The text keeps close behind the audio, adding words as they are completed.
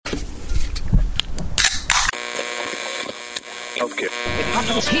Okay. It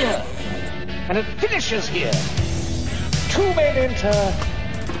happens here, and it finishes here. Two men enter,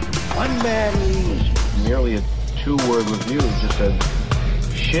 one man leaves. Nearly a 2-word review just said,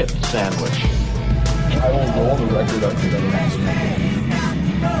 shit sandwich. I will roll the record up to the next one.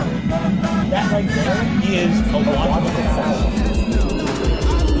 That right there is a logical fallacy.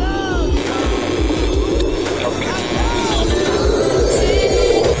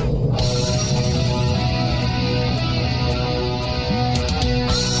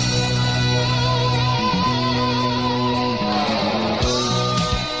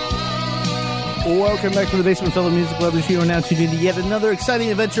 Welcome back to the Basement Fellow Music Lovers. You are now tuned into yet another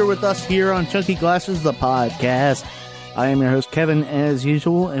exciting adventure with us here on Chunky Glasses, the podcast. I am your host, Kevin, as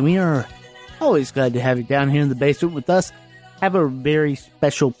usual, and we are always glad to have you down here in the basement with us. Have a very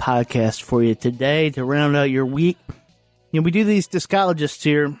special podcast for you today to round out your week. You know, we do these discologists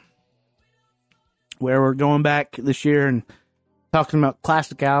here, where we're going back this year and talking about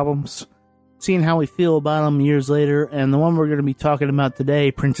classic albums, seeing how we feel about them years later. And the one we're going to be talking about today,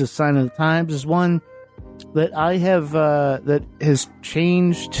 Prince's Sign of the Times, is one that I have, that has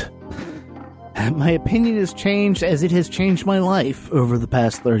changed. My opinion has changed as it has changed my life over the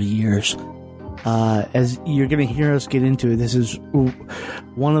past 30 years. As you're going to hear us get into it, this is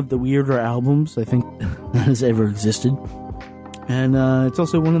one of the weirder albums I think that has ever existed. And it's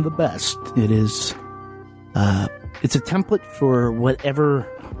also one of the best. It is, it's a template for whatever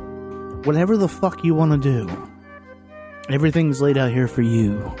the fuck you want to do. Everything's laid out here for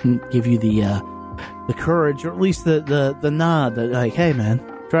you. Give you the courage, or at least the nod that, like, hey man,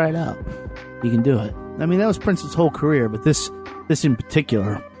 try it out. You can do it. I mean, that was Prince's whole career, but this in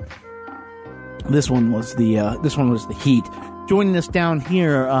particular, this one was the heat. Joining us down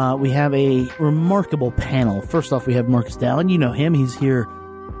here, we have a remarkable panel. First off, we have Marcus Dowling. You know him. He's here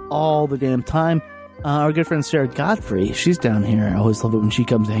all the damn time. Our good friend Sarah Godfrey. She's down here. I always love it when she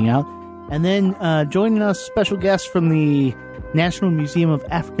comes to hang out. And then joining us, special guest from the National Museum of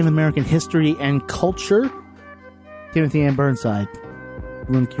African American History and Culture, Timothy Ann Burnside.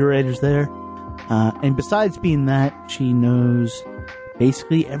 One of the curators there. And besides being that, she knows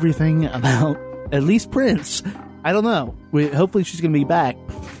basically everything about at least Prince. I don't know. Hopefully she's going to be back.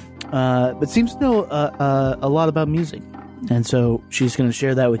 But seems to know a lot about music. And so she's going to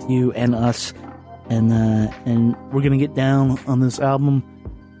share that with you and us. And we're going to get down on this album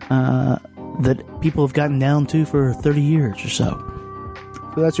that people have gotten down to for 30 years or so.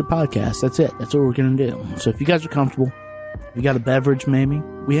 So that's your podcast. That's it. That's what we're going to do. So if you guys are comfortable, we got a beverage maybe.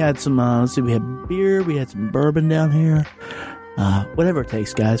 We had some, let's see, we had beer, we had some bourbon down here. Whatever it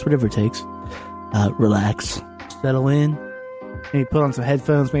takes, guys, whatever it takes. Relax, settle in, maybe put on some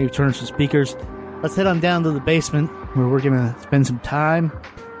headphones, maybe turn on some speakers. Let's head on down to the basement where we're going to spend some time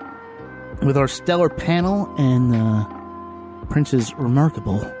with our stellar panel and Prince's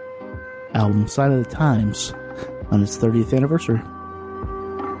remarkable album, Sign of the Times, on its 30th anniversary.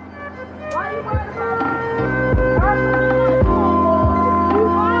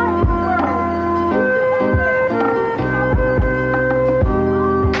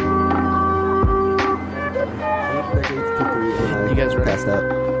 You guys ready? Passed out.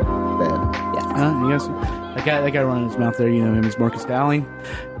 Bad. Yeah. You guys, that guy running his mouth there, you know him as Marcus Dowling.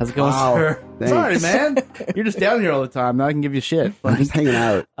 How's it going, sir? Thanks. Sorry, man. You're just down here all the time. Now I can give you shit. I'm just hanging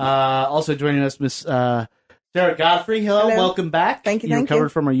out. Also joining us, Miss Sarah Godfrey. Hello. Welcome back. Thank you. You Thank recovered you.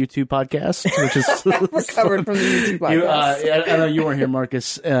 from our YouTube podcast, which is Recovered from the YouTube podcast. I know you weren't here,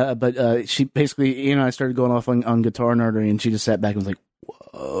 Marcus, but she basically, you know, I started going off on Guitar Nerdery, and she just sat back and was like, "Whoa!"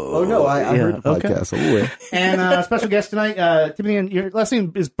 Oh no, I heard the podcast. Okay. And special guest tonight, Timothy Ann. Your last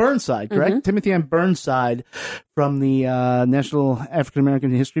name is Burnside, correct? Mm-hmm. Timothy Ann Burnside from the National African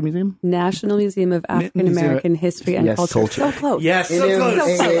American History Museum. National Museum of African American History and Yes. Culture. So close. Yes, so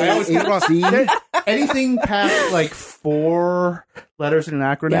close. I always get it wrong. NMAHC. Anything past like 4 letters in an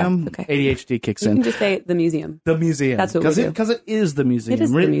acronym, Yeah, okay. ADHD kicks You in. can just say the museum. The museum. That's what we do. Because it is the museum. It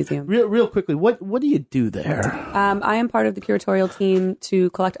is the museum. Real quickly, what do you do there? I am part of the curatorial team to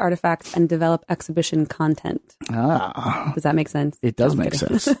collect artifacts and develop exhibition content. Does that make sense? It does No, I'm make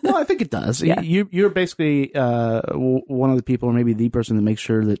kidding. sense. No, I think it does. Yeah. You're basically one of the people, or maybe the person that makes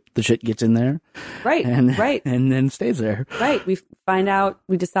sure that the shit gets in there. Right, And, right. And then stays there. Right. We find out,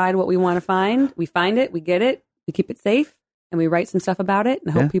 we decide what we want to find. We find it, we get it, we keep it safe, and we write some stuff about it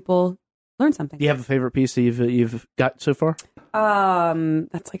and hope people learn something. Do you have a favorite piece that you've got so far?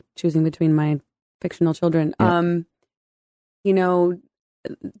 That's like choosing between my fictional children. Yeah. You know,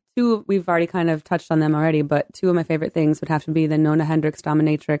 we've already kind of touched on them already, but 2 of my favorite things would have to be the Nona Hendrix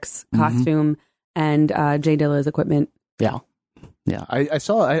dominatrix costume and Jay Dilla's equipment. Yeah. Yeah, I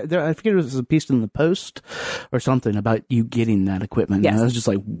saw. I forget it was a piece in the Post or something about you getting that equipment. Yes. And I was just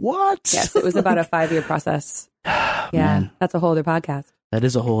like, what? Yes, it was about a 5-year process. Yeah, Man. that's a whole other podcast. That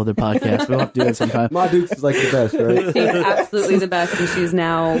is a whole other podcast. We'll have to do it sometime. Ma Dukes is like the best, right? She's absolutely the best, and she's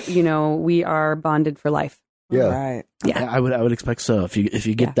now, we are bonded for life. Yeah. Right. Yeah. I would expect so. If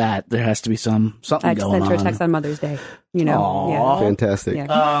you get that, there has to be something I just going sent her a on. text on Mother's Day. Aw. Fantastic.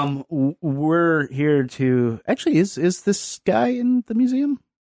 Yeah. We're here to actually. Is this guy in the museum?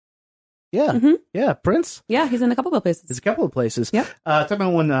 Yeah, Mhm. yeah, Prince. Yeah, he's in a couple of places. There's a couple of places. Yep. Talking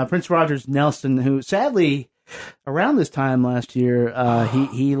about when Prince Rogers Nelson, who sadly around this time last year,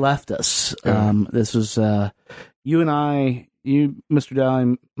 he left us. This was you and I, you, Mr.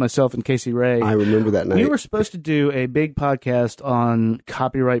 Dowling, myself, and Casey Ray. I remember that night. We were supposed to do a big podcast on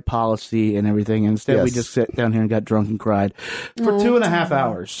copyright policy and everything. And instead, we Yes. just sat down here and got drunk and cried for 2.5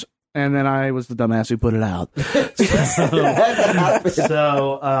 hours. And then I was the dumbass who put it out.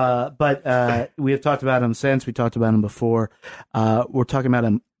 But we have talked about him since. We talked about him before. We're talking about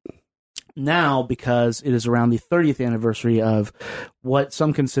him now because it is around the 30th anniversary of what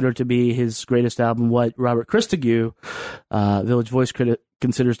some consider to be his greatest album, what Robert Christogue, Village Voice critic,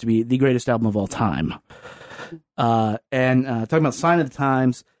 considers to be the greatest album of all time. And talking about Sign of the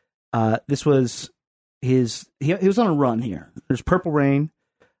Times, this was he was on a run here. There's Purple Rain.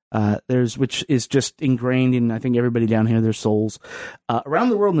 Which is just ingrained in, I think, everybody down here, their souls. Around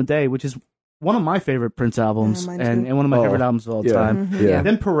the World in a Day, which is one of my favorite Prince albums, mine and too. one of my favorite albums of all time. Mm-hmm. Yeah.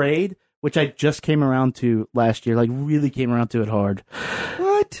 Then Parade, which I just came around to last year, like really came around to it hard.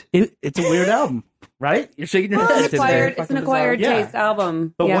 What? It's a weird album, right? You're shaking your head. It's an acquired Yeah. taste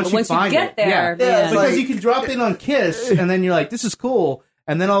album. But yeah, once but you once find you get it, there, yeah. man. Because you can drop in on Kiss, and then you're like, this is cool.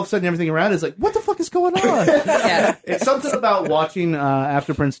 And then all of a sudden, everything around is like, what the fuck is going on? Yeah. It's something about watching,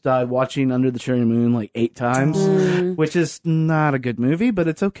 after Prince died, watching Under the Cherry Moon like 8 times, which is not a good movie, but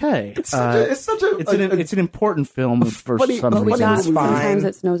it's okay. It's an an important film for funny- some funny reason. movie. Sometimes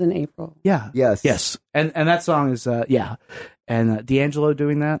it snows in April. Yeah. Yes. And that song is, yeah. And D'Angelo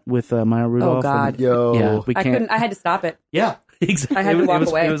doing that with Maya Rudolph. Oh, God. And- Yo. yeah, we I can't. couldn't. I had to stop it. Yeah, exactly. I had to walk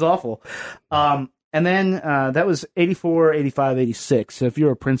away. It was awful. And then that was 84, 85, 86. So if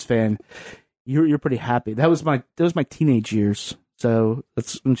you're a Prince fan, you're pretty happy. That was my teenage years. So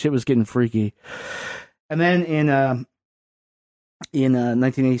that's when shit was getting freaky. And then in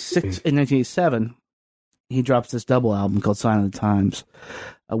 1987, he drops this double album called Sign of the Times,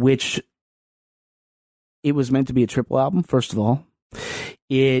 which it was meant to be a triple album. First of all,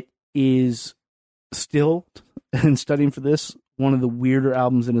 it is still, in studying for this, one of the weirder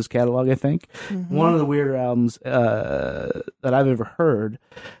albums in his catalog, I think. Mm-hmm. One of the weirder albums that I've ever heard.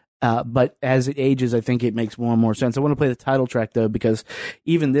 But as it ages, I think it makes more and more sense. I want to play the title track, though, because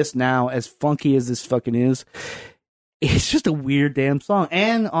even this now, as funky as this fucking is, it's just a weird damn song.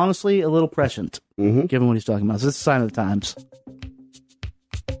 And honestly, a little prescient, given what he's talking about. So this is Sign of the Times.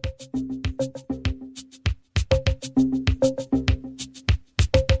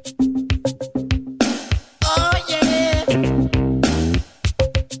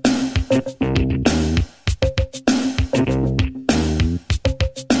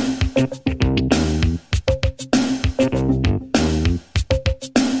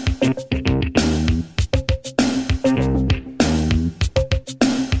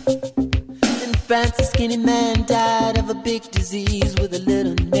 France, a skinny man died of a big disease with a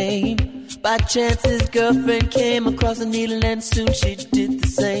little name. By chance, his girlfriend came across a needle and soon she did the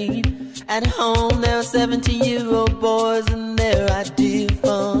same. At home, there were 17-year-old boys and their idea of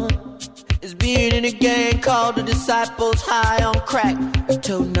fun is being in a gang called the Disciples, high on crack, and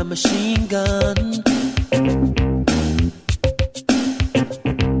toting a machine gun.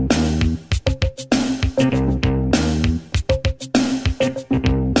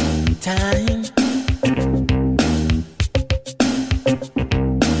 Times.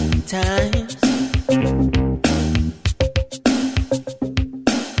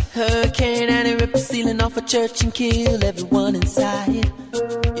 Hurricane Annie ripped the ceiling off a church and killed everyone inside. You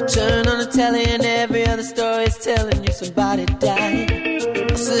turn on the telly and every other story is telling you somebody died.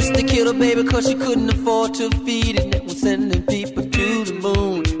 A sister killed her baby cause she couldn't afford to feed it, and it was sending people to the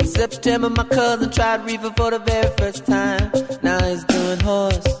moon. In September my cousin tried reefer for the very first time. Now he's doing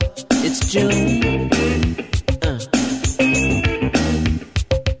horse. It's June.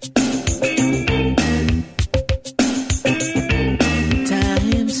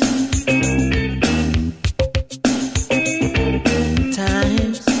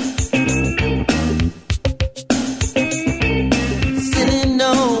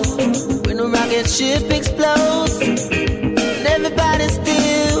 Ship explodes and everybody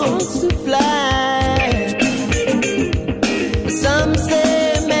still wants to fly. But some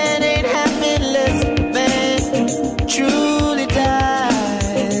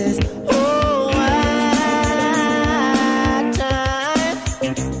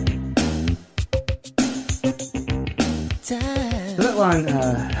line,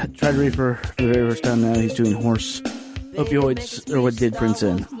 tried to read for the very first time now. He's doing horse opioids, or what did Prince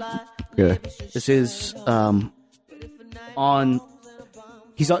in. Yeah. This is on.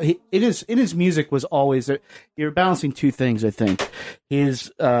 In his music was always you're balancing two things. I think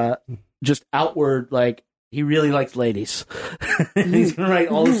his just outward, like he really likes ladies. He's gonna write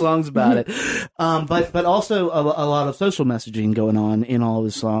all the songs about it, but also a lot of social messaging going on in all of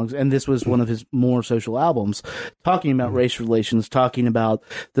his songs. And this was one of his more social albums, talking about race relations, talking about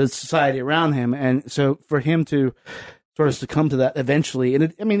the society around him. And so for him to sort of succumb to that eventually, and the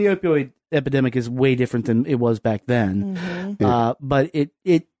opioid epidemic is way different than it was back then. Mm-hmm. But it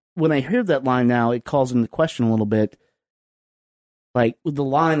when I hear that line now, it calls into question a little bit, like with the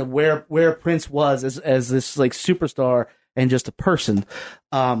line of where Prince was as this like superstar and just a person.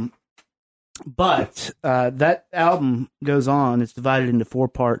 But that album goes on. It's divided into 4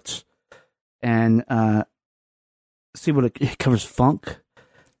 parts, and see what it covers: funk,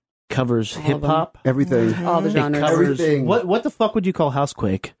 covers hip hop, Everything. all the genres. It covers, Everything. What the fuck would you call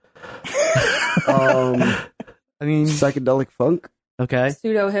Housequake? I mean, psychedelic funk. Okay.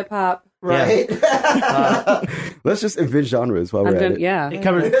 Pseudo hip hop. Right. Let's just invent genres while we're at it. Yeah. It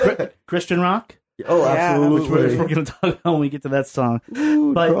covers Christian rock. Oh, Which we're absolutely. going to talk about when we get to that song.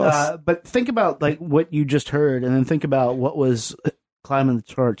 Ooh, cross. But think about like what you just heard, and then think about what was climbing the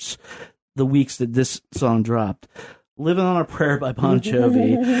charts the weeks that this song dropped. "Living on a Prayer" by Bon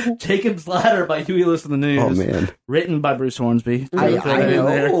Jovi, "Jacob's Ladder" by Huey Lewis and the News, Oh man, written by Bruce Hornsby. I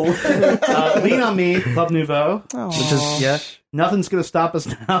know. "Lean on Me," Club Nouveau, which is "Nothing's Gonna Stop Us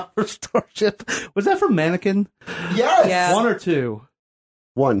Now" for Starship. Was that from Mannequin? Yes. Yeah. 1 or 2?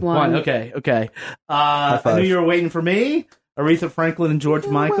 One. One. Okay. High I five. Knew You Were Waiting for Me. Aretha Franklin and George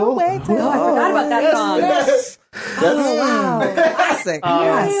Michael. Oh, I forgot about that song. Yes. Oh, wow. Classic.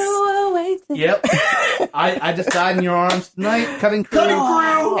 Yep. I Just Died in Your Arms Tonight. Cutting Crew.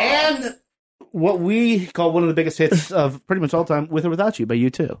 And what we call one of the biggest hits of pretty much all time, "With or Without You" by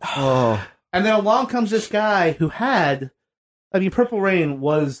U2. Oh, And then along comes this guy who had, Purple Rain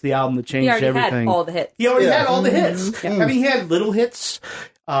was the album that He changed already everything. had all the hits. He already Yeah. had all the hits. Yeah. He had little hits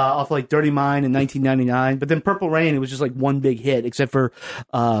off like "Dirty Mind" in 1999, but then "Purple Rain" it was just like one big hit, except for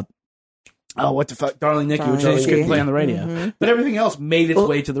what the fuck, "Darling Nikki," which they just couldn't play on the radio. But everything else made its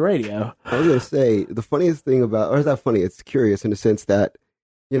way to the radio. I was gonna say the funniest thing about, or it's not funny, it's curious in the sense that,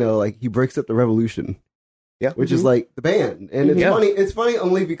 like he breaks up the Revolution. Yeah. Which is like the band. And it's Yeah. funny. It's funny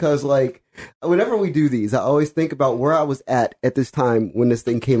only because like whenever we do these, I always think about where I was at this time when this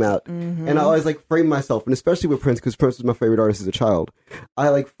thing came out. And I always like frame myself, and especially with Prince, because Prince was my favorite artist as a child. I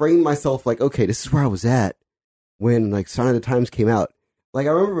like frame myself like, okay, this is where I was at when like Sign of the Times came out. Like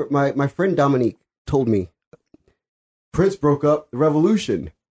I remember my friend Dominique told me Prince broke up the Revolution.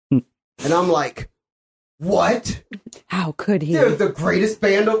 And I'm like, what? How could he? They're the greatest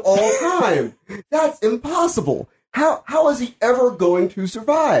band of all time. That's impossible. How is he ever going to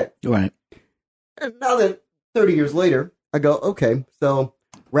survive? Right. And now that 30 years later, I go, okay, so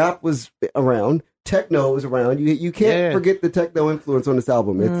rap was around, techno was around. You can't forget the techno influence on this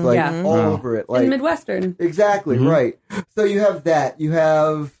album. It's like all over it. Like and Midwestern. Exactly, right. So you have that. You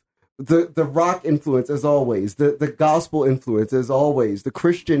have the rock influence as always, the gospel influence as always, the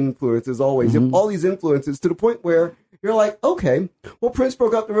Christian influence as always. You have all these influences to the point where you're like, okay, well, Prince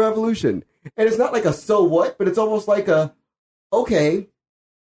broke up the Revolution. And it's not like a so what, but it's almost like a, okay,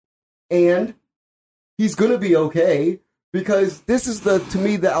 and he's going to be okay, because this is to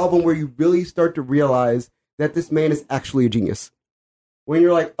me, the album where you really start to realize that this man is actually a genius. When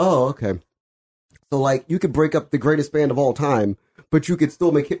you're like, oh, okay. So like you could break up the greatest band of all time, but you could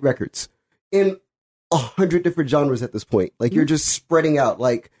still make hit records in 100 different genres at this point. Like you're just spreading out.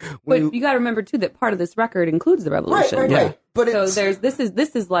 Like, But you got to remember too that part of this record includes the Revolution. right. But So it's,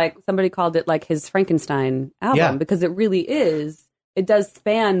 this is like somebody called it like his Frankenstein album because it really is. It does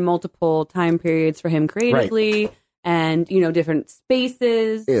span multiple time periods for him creatively, and different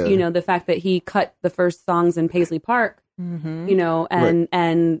spaces. Yeah. The fact that he cut the first songs in Paisley Park. And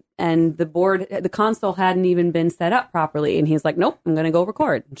the console hadn't even been set up properly, and he's like, "Nope, I'm going to go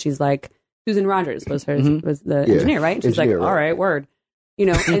record." And she's like, Susan Rogers was the engineer, right? And she's Engineer, like, "All right, word."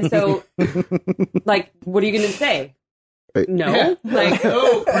 And so like, what are you going to say? Right. No, like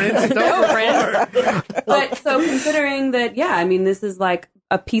No, Prince. no, Prince. But so considering that, this is like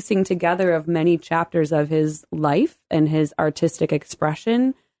a piecing together of many chapters of his life and his artistic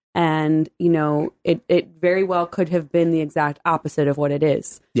expression. And, it very well could have been the exact opposite of what it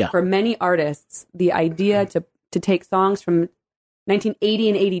is. Yeah. For many artists, the idea to take songs from 1980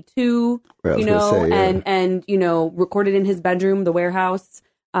 and 82, Right, I was gonna say, yeah. and recorded in his bedroom, the warehouse,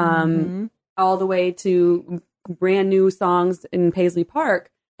 all the way to brand new songs in Paisley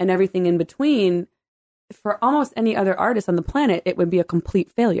Park and everything in between, for almost any other artist on the planet, it would be a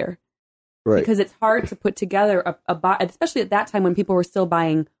complete failure. Right. Because it's hard to put together especially at that time when people were still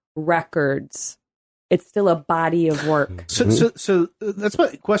buying records. It's still a body of work. So that's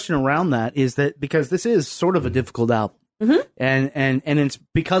my question around that, is that because this is sort of a difficult album. Mm-hmm. And it's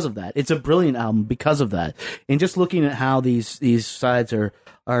because of that. It's a brilliant album because of that. And just looking at how these sides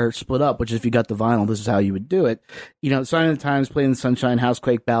are split up, which if you got the vinyl, this is how you would do it. You know, Sign of the Times, Playing in the Sunshine,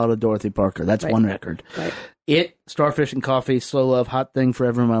 Housequake, Ballad of Dorothy Parker. That's one record. Right. It, Starfish and Coffee, Slow Love, Hot Thing,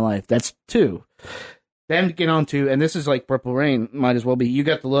 Forever in My Life. That's 2. Then to get on to, and this is like Purple Rain, might as well be You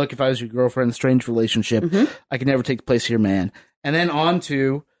Got the Look, If I Was Your Girlfriend, Strange Relationship, I Could Never Take the Place of Your Man. And then on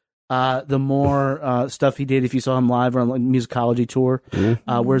to the more stuff he did if you saw him live on like musicology tour,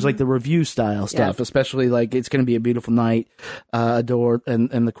 whereas like the review style stuff, especially like It's Gonna Be a Beautiful Night, Adore,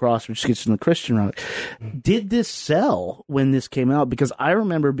 and The Cross, which gets in the Christian rock. Did this sell when this came out? Because I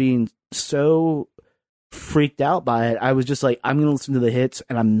remember being so freaked out by it. I was just like, I'm gonna listen to the hits,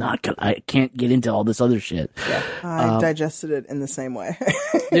 and I can't get into all this other shit. Yeah. I digested it in the same way.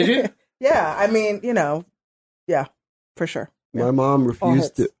 Did you? Yeah, I mean, you know, yeah, for sure. Yeah. My mom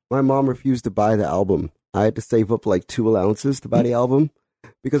refused to buy the album. I had to save up like 2 allowances to buy the album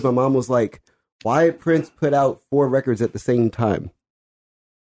because my mom was like, "Why did Prince put out 4 records at the same time?"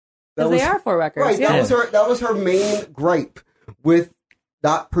 Because they are 4 records. Right. Yeah. That was her main gripe with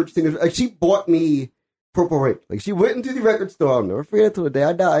not purchasing it. Like, she bought me Purple Rain. Like, she went into the record store. I'll never forget it till the day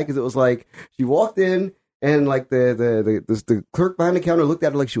I die, because it was like she walked in and like the clerk behind the counter looked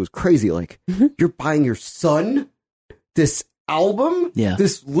at her like she was crazy. Like, you're buying your son this album? Yeah.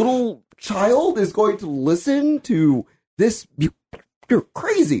 This little child is going to listen to this? You're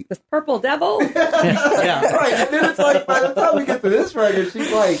crazy. This Purple Devil? Yeah. Right. And then it's like, by the time we get to this record,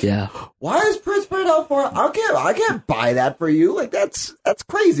 she's like, yeah, why is Prince putting out 4? I can't buy that for you. Like, that's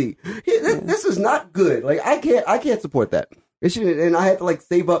crazy. This is not good. Like, I can't support that. And I had to like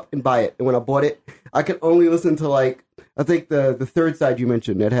save up and buy it. And when I bought it, I could only listen to like, I think the third side you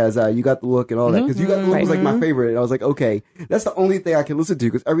mentioned that has You Got the Look and all that. Because You Got the Look was like my favorite. And I was like, okay, that's the only thing I can listen to,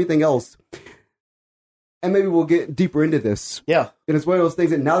 because everything else, and maybe we'll get deeper into this. Yeah. And it's one of those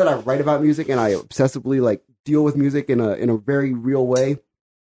things that now that I write about music and I obsessively like deal with music in a very real way,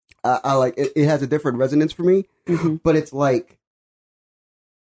 I like it. It has a different resonance for me. But it's like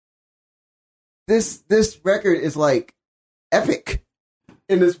this record is like epic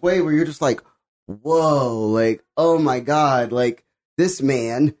in this way where you're just like, whoa, like, oh my God, like this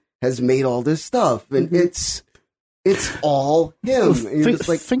man has made all this stuff, and it's all him.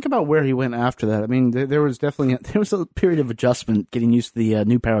 Think about where he went after that. I mean, there was definitely a period of adjustment getting used to the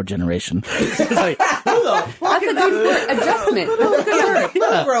new power generation. It's like, who the fuck? That's a good word. Adjustment. That's a good word.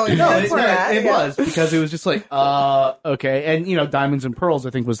 Yeah. Growing No, up it for that. it was, because it was just like, okay. And, you know, Diamonds and Pearls, I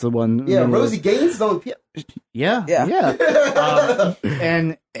think, was the one. Yeah, Rosie Gaines is on piano. Yeah.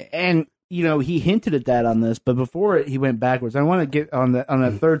 And you know, he hinted at that on this, but before he went backwards. I want to get on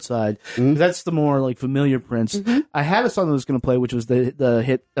that third side. That's the more like familiar Prince. I had a song that was going to play, which was the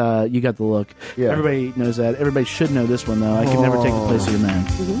hit You Got the Look. Yeah. Everybody knows that. Everybody should know this one, though. I Could Never Take the Place of Your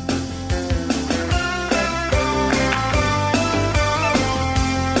Man.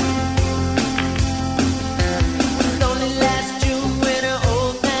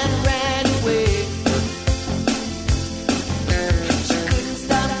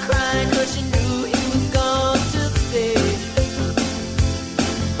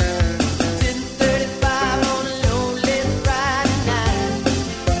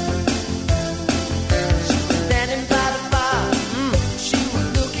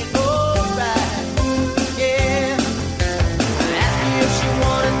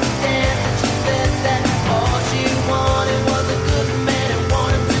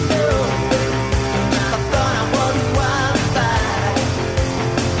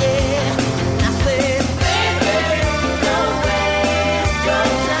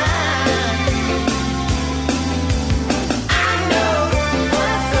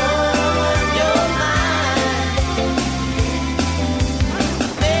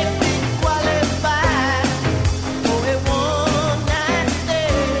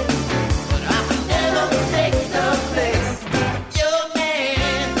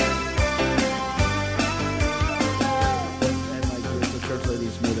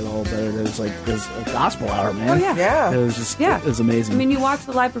 Gospel hour, man. Oh, yeah. Yeah. It was just, it was amazing. I mean, you watch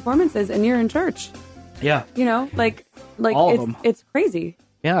the live performances and you're in church. Yeah. You know, like all of them. It's crazy.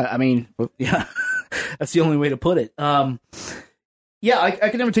 Yeah, I mean, yeah, that's the only way to put it. Yeah, I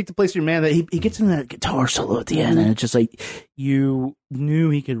Could Never Take the Place of Your Man. That he gets in that guitar solo at the end, and it's just like, you knew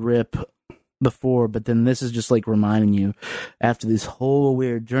he could rip before, but then this is just like reminding you after this whole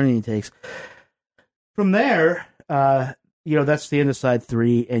weird journey he takes. From there, that's the end of side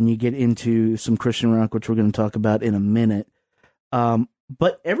 3, and you get into some Christian rock, which we're going to talk about in a minute.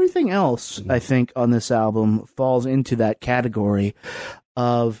 But everything else, I think, on this album falls into that category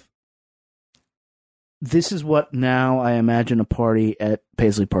of this is what now I imagine a party at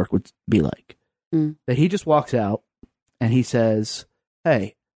Paisley Park would be like. That he just walks out and he says,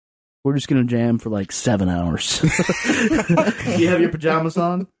 hey, we're just going to jam for like 7 hours. You have your pajamas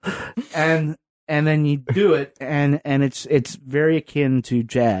on? And then you do it, and it's very akin to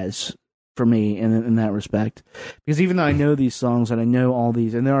jazz for me in that respect. Because even though I know these songs and I know all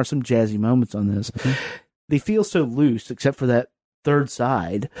these, and there are some jazzy moments on this, they feel so loose, except for that third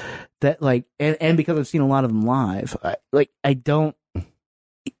side, that like, and because I've seen a lot of them live, I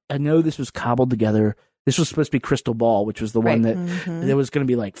know this was cobbled together. This was supposed to be Crystal Ball, which was the one that there was going to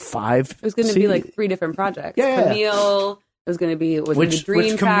be like 5. It was going to be like 3 different projects. Yeah. Camille. It was going to be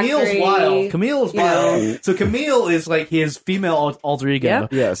Dream Camille's Factory. wild. Camille's wild. So Camille is like his female alter ego.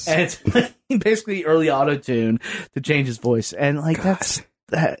 Yep. Yes. And it's basically early auto-tune to change his voice. And like that's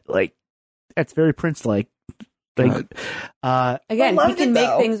very Prince-like. Again, loved he can it, make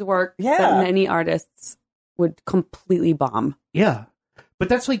though. things work that many artists would completely bomb. Yeah. But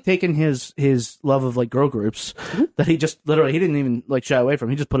that's like taking his love of like girl groups that he just literally, he didn't even like shy away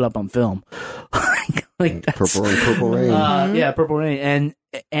from. He just put it up on film. Like Purple Rain. Yeah, Purple Rain.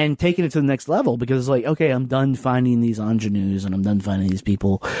 And taking it to the next level, because it's like, okay, I'm done finding these ingenues and I'm done finding these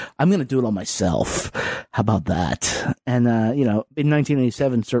people. I'm going to do it all myself. How about that? And, in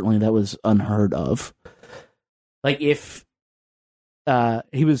 1987, certainly that was unheard of. Like if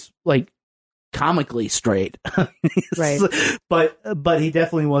he was like comically straight. Right. But he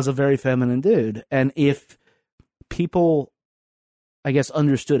definitely was a very feminine dude. And if people, I guess,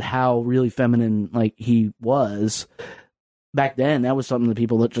 understood how really feminine like he was back then, that was something that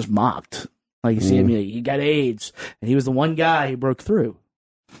people that just mocked. Like you see him, he got AIDS, and he was the one guy who broke through.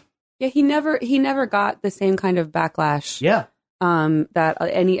 Yeah, he never got the same kind of backlash. Yeah.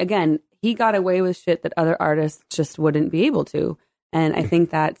 He got away with shit that other artists just wouldn't be able to. And I think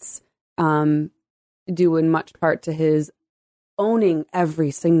that's due in much part to his owning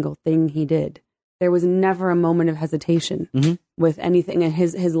every single thing he did. There was never a moment of hesitation with anything, and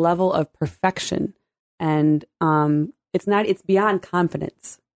his level of perfection. And it's beyond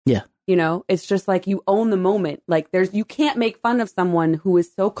confidence. Yeah. It's just like you own the moment. Like you can't make fun of someone who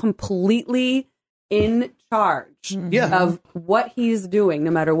is so completely in charge of what he's doing,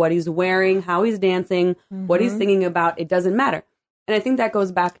 no matter what he's wearing, how he's dancing, what he's singing about. It doesn't matter. And I think that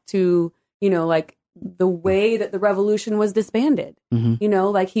goes back to, like the way that the revolution was disbanded.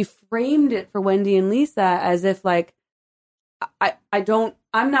 Like he framed it for Wendy and Lisa as if like,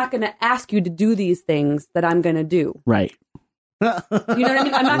 I'm not going to ask you to do these things that I'm going to do. Right. You know what I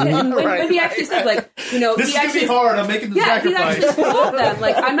mean? I'm not going to, Wendy actually says like, this is going to be hard. I'm making the sacrifice. He actually told them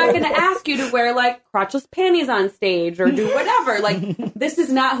like, I'm not going to ask you to wear like crotchless panties on stage or do whatever. Like, this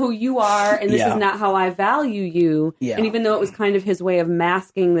is not who you are, and this is not how I value you. Yeah. And even though it was kind of his way of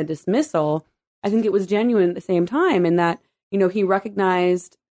masking the dismissal, I think it was genuine at the same time, in that, he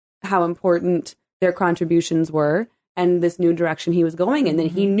recognized how important their contributions were and this new direction he was going in. Then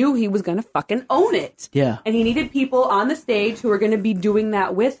he knew he was going to fucking own it. Yeah. And he needed people on the stage who were going to be doing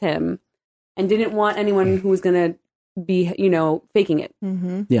that with him, and didn't want anyone who was going to be, faking it.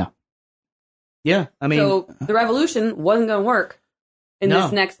 Yeah. Yeah. I mean, so the revolution wasn't going to work in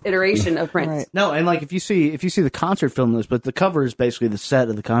this next iteration of Prince. Right. No, and like if you see the concert film list, but the cover is basically the set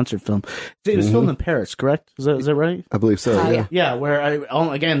of the concert film. It was filmed in Paris, correct? Is that right? I believe so. Yeah. Yeah. Where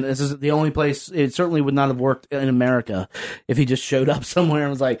again, this is the only place. It certainly would not have worked in America if he just showed up somewhere and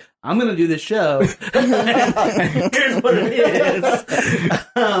was like, "I'm going to do this show, and here's what it is."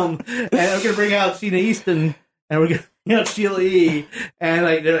 And I'm going to bring out Sheena Easton, and we're going to. Sheila E. And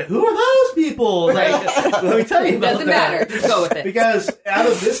like they're like, who are those people? Like, let me tell you about Doesn't matter. Just go with it. Because out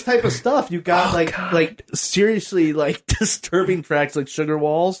of this type of stuff, you got like seriously like disturbing tracks like Sugar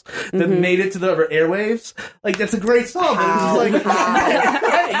Walls that made it to the airwaves. Like that's a great song. But it's like,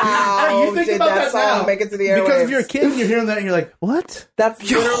 you think did about that song now, make it to the airwaves? because if you're a kid and you're hearing that and you're like, what? That's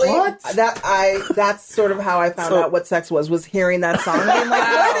literally What? that's sort of how I found out what sex was hearing that song and being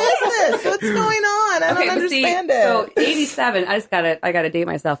like, what is this? What's going on? I don't understand it. So 87, I gotta date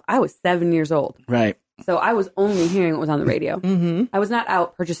myself. I was 7 years old. Right. So I was only hearing what was on the radio. I was not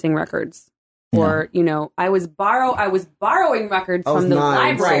out purchasing records. Or, I was borrowing records from the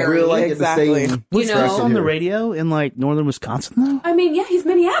library. So we're like Exactly. at the same. Was this on the radio in like northern Wisconsin though? I mean, yeah, he's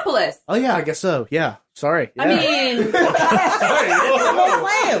Minneapolis. Oh yeah, I guess so. Yeah. Sorry. Yeah. I mean,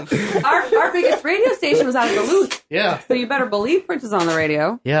 our biggest radio station was out of Duluth. Yeah. So you better believe Prince was on the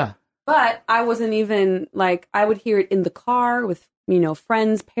radio. Yeah. But I wasn't even like, I would hear it in the car with,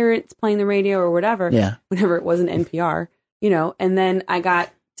 friends, parents playing the radio or whatever. Yeah. Whenever it wasn't NPR, and then I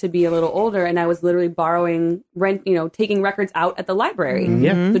got to be a little older and I was literally taking records out at the library. Mm-hmm.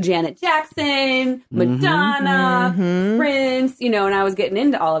 Yeah. So Janet Jackson, Madonna, Prince, and I was getting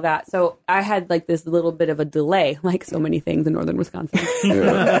into all of that. So I had like this little bit of a delay, like so many things in northern Wisconsin.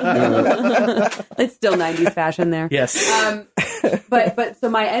 It's still 90s fashion there. Yes. But so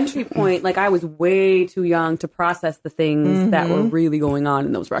my entry point, like I was way too young to process the things that were really going on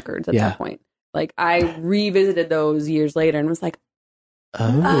in those records at that point. Like I revisited those years later and was like,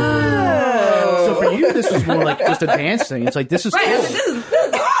 oh. So for you, this was more like just a dance thing. It's like, this is right. cool. This is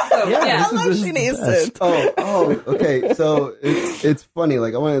awesome. Yeah. I love Sheena Easton. Okay. So it's funny.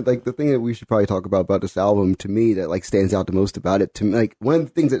 Like I want to, like, the thing that we should probably talk about this album, to me, that like stands out the most about it, to me, like one of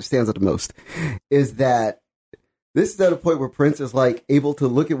the things that stands out the most is that this is at a point where Prince is like able to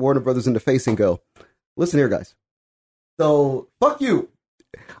look at Warner Brothers in the face and go, listen here, guys. So fuck you.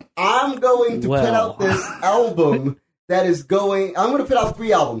 I'm going to put out this album that is going, I'm going to put out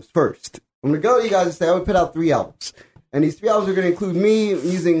 3 albums first. I'm going to go to you guys and say, I would put out 3 albums. And these 3 albums are going to include me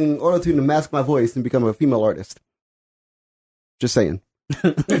using autotune to mask my voice and become a female artist. Just saying.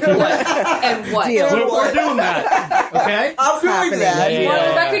 And what? We're doing that. Okay? I'm doing that. You want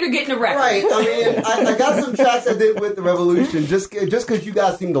a record or getting a record? Right. I mean, I got some tracks I did with the Revolution. Just because you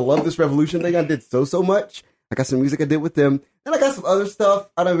guys seem to love this Revolution thing, I did so much. I got some music I did with them. And I got some other stuff.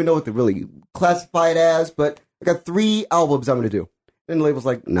 I don't even know what to really classify it as, but I got 3 albums I'm going to do. And the label's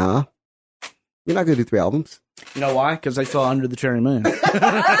like, nah, you're not going to do 3 albums. You know why? Because I saw Under the Cherry Moon. And then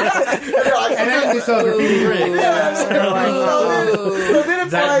they saw Graffiti Bridge. So then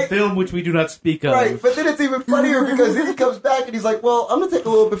it's that like, film which we do not speak of. right, but then it's even funnier because then he comes back and he's like, well, I'm going to take a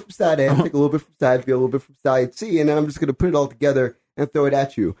little bit from side A, take a little bit from side B, a little bit from side C, and then I'm just going to put it all together and throw it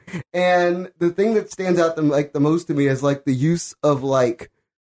at you. And the thing that stands out the most to me is like the use of like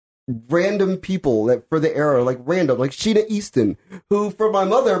random people that for the era, like random, like Sheena Easton, who for my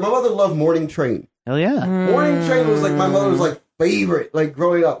mother loved Morning Train. Hell yeah. Morning Train was like my mother's like favorite, like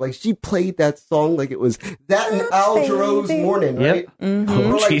growing up. Like she played that song like it was that and Al Jarreau's Morning, right? Yep.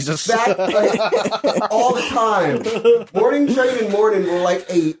 Oh, like, Jesus. Back, like, all the time. Morning Train and Morning were like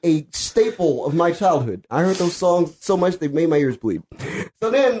a staple of my childhood. I heard those songs so much they made my ears bleed.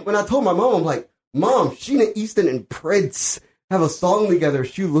 So then when I told my mom, I'm like, Mom, Sheena Easton and Prince have a song together.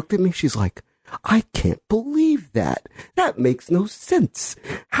 She looked at me, she's like, I can't believe that. That makes no sense.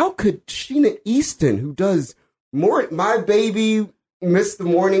 How could Sheena Easton, who does My Baby, Miss the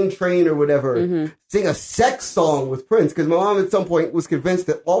Morning Train or whatever, sing a sex song with Prince? Because my mom at some point was convinced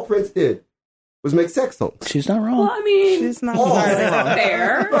that all Prince did was make sex songs. She's not wrong. Well, I mean, She's not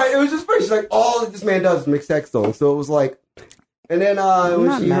fair. Right, it was just funny. She's like, all this man does is make sex songs. So it was like, and then I'm when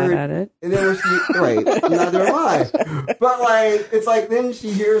not she mad heard, at it. and then when she, right, neither am I. But like, it's like then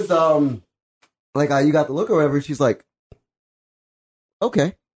she hears like You Got the Look or whatever. She's like,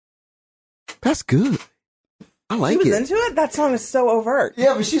 okay, that's good. I like She was it. into it? That song is so overt.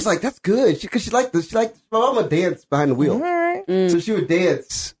 Yeah, but she's like, that's good. Because she liked this. She liked my mom would dance behind the wheel. All right. So she would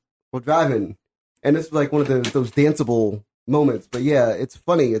dance while driving. And this was like one of those danceable moments. But yeah, it's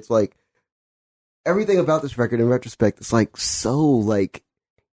funny. It's like everything about this record in retrospect is like so like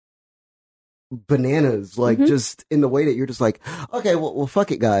bananas. Like just in the way that you're just like, okay, well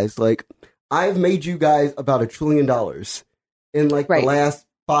fuck it, guys. Like I've made you guys about $1 trillion in like the last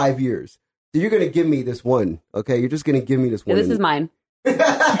 5 years. So you're going to give me this one. Okay. You're just going to give me this one. Yeah, this is mine.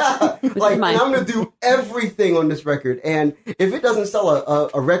 Like, and I'm going to do everything on this record. And if it doesn't sell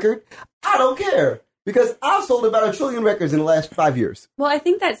a record, I don't care. Because I've sold about 1 trillion records in the last 5 years. Well, I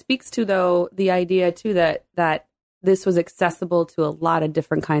think that speaks to, though, the idea, too, that this was accessible to a lot of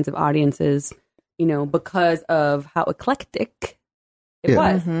different kinds of audiences, because of how eclectic it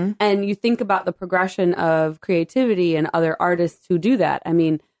was. And you think about the progression of creativity and other artists who do that. I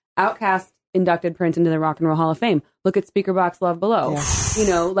mean, Outkast inducted Prince into the Rock and Roll Hall of Fame. Look at Speakerboxxx Love Below.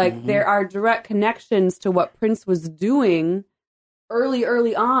 Yeah. There are direct connections to what Prince was doing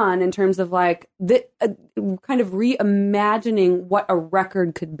early on in terms of like the kind of reimagining what a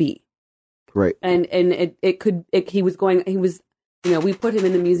record could be. Right. And we put him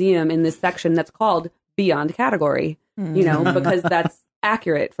in the museum in this section that's called Beyond Category, because that's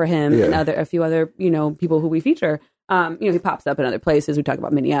accurate for him and a few other, people who we feature. He pops up in other places. We talk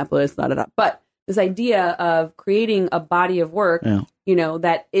about Minneapolis, but this idea of creating a body of work,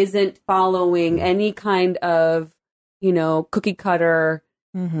 that isn't following any kind of, cookie cutter,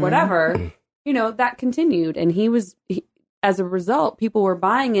 whatever, that continued. And as a result, people were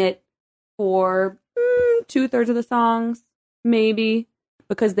buying it for 2/3 of the songs, maybe,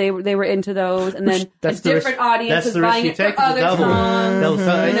 because they were into those, and then a different audience was buying it for other songs.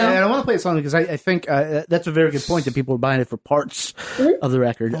 And I want to play a song because I think that's a very good point that people were buying it for parts of the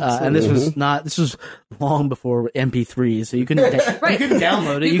record, and this was long before MP3s, so you couldn't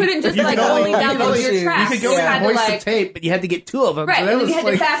download it. You couldn't just only download your tracks. You could go and voice the tape, but you had to get 2 of them. Right, so and you had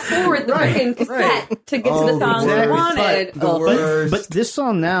to fast forward the freaking cassette to get to the songs you wanted. But this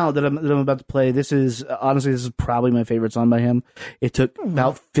song now that I'm about to play, this is probably my favorite song by him. It took about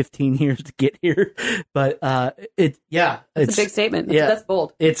 15 years to get here, but it's a big statement. That's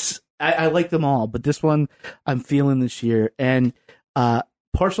bold. I like them all, but this one I'm feeling this year, and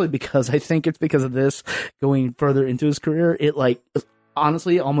partially because I think it's because of this going further into his career. It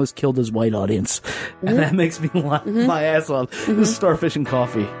honestly almost killed his white audience, and that makes me laugh my ass off. This is Starfish and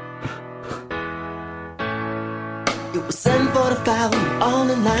Coffee. It was 7:45, we were all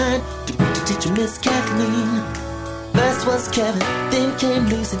in line to meet the teacher, Miss Kathleen. First was Kevin, then came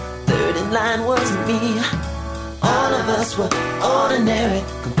Lucy, third in line was me. All of us were ordinary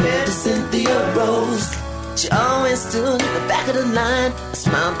compared to Cynthia Rose. She always stood in the back of the line, a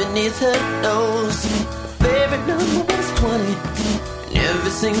smile beneath her nose. Her favorite number was 20, and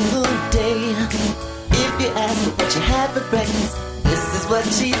every single day. If you asked her what she had for breakfast, this is what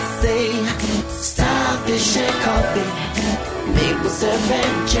she'd say: starfish and coffee, maple syrup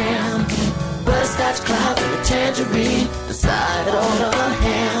and jam, butterscotch clouds and a tangerine, and slide it on a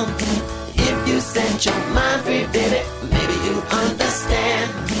ham. If you set your mind free, baby, maybe you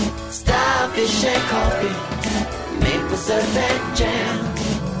understand. Starfish and coffee, maple syrup and jam.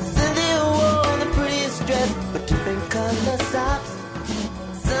 Cynthia wore the prettiest dress, but different color socks.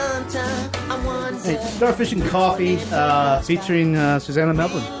 Sometimes I wonder. Hey, Starfish and Coffee, featuring Susanna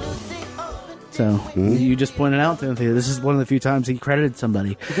Melbourne. So you just pointed out, Timothy, this is one of the few times he credited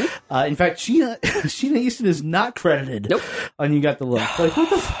somebody. In fact, Sheena Easton is not credited on You Got the Look. Like, what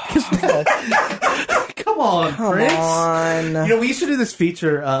the fuck is that? Come on, Prince. We used to do this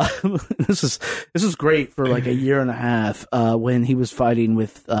feature. This is great for like a year and a half when he was fighting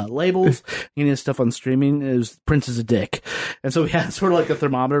with labels, getting his stuff on streaming. It was Prince is a dick, and so we had sort of like a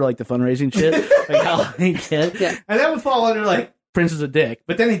thermometer, like the fundraising shit, like how he did, and that would fall under like Prince is a dick.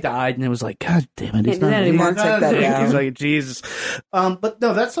 But then he died, and it was like, God damn it, he's not a dick. He's like, Jesus. But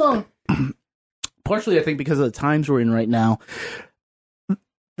no, that song, partially I think because of the times we're in right now,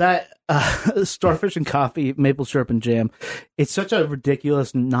 that Starfish and Coffee, Maple Syrup and Jam, it's such a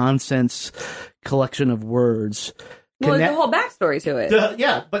ridiculous nonsense collection of words. Well, there's a whole backstory to it.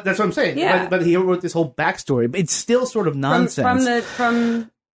 Yeah, but that's what I'm saying. Yeah. But he wrote this whole backstory, but it's still sort of nonsense. From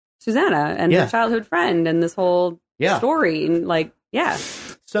Susanna and her childhood friend and this whole story. And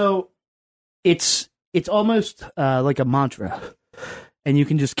So it's almost like a mantra. And you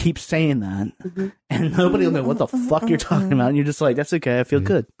can just keep saying that, and nobody will know what the fuck you're talking about. And you're just like, that's okay, I feel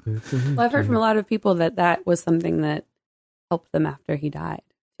good. Well, I've heard from a lot of people that was something that helped them after he died,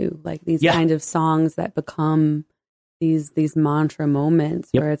 too. Like these kind of songs that become these mantra moments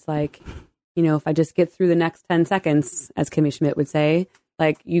where it's like, if I just get through the next 10 seconds, as Kimmy Schmidt would say,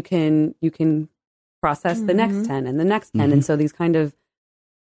 like you can process the next 10 and the next 10. And so these kind of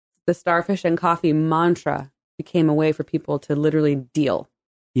the Starfish and Coffee mantra became a way for people to literally deal.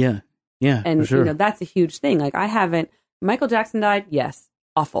 Yeah. And, for sure. That's a huge thing. Like Michael Jackson died. Yes.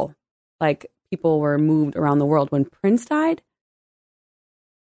 Awful. Like people were moved around the world. When Prince died,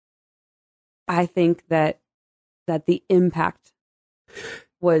 I think that the impact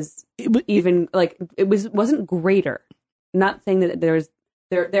was even like, wasn't greater. Not saying that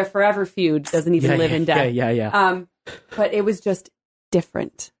their forever feud doesn't even live in death. Yeah. But it was just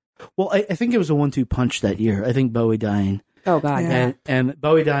different. Well, I think it was a 1-2 punch that year. I think Bowie dying. Oh, God. Yeah. And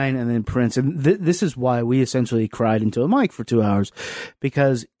Bowie dying and then Prince. And this is why we essentially cried into a mic for 2 hours.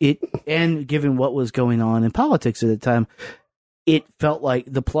 Because and given what was going on in politics at the time, it felt like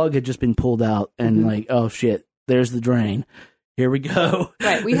the plug had just been pulled out and like, oh, shit, there's the drain. Here we go.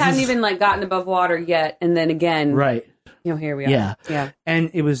 Right. We hadn't even like gotten above water yet. And then again. Right. Here we are. Yeah.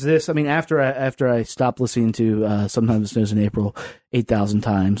 And it was this. I mean, after I stopped listening to Sometimes It Snows in April 8,000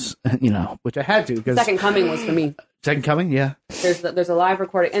 times, which I had to because Second Coming was for me. Second Coming, yeah. There's a live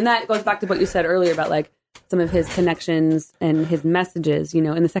recording, and that goes back to what you said earlier about like some of his connections and his messages.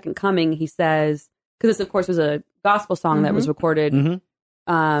 In the Second Coming, he says, because this of course was a gospel song that was recorded,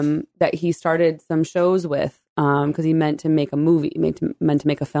 that he started some shows with, because he meant to make a movie, meant to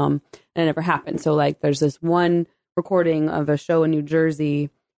make a film, and it never happened. So like, there's this one recording of a show in New Jersey,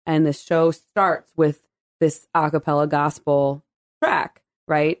 and the show starts with this a cappella gospel track,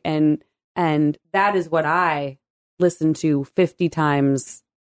 right? And And that is what I listened to 50 times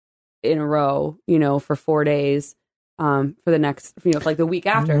in a row, for 4 days, for the next, like the week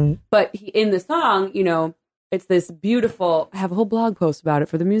after. Mm-hmm. But in the song, it's this beautiful, I have a whole blog post about it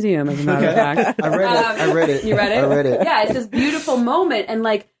for the museum, as a matter of fact. I read it. You read it? I read it. Yeah, it's this beautiful moment. And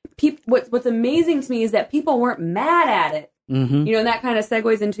like, what's amazing to me is that people weren't mad at it. Mm-hmm. And that kind of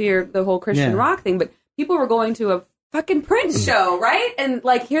segues into the whole Christian rock thing. But people were going to a fucking Prince show, right? And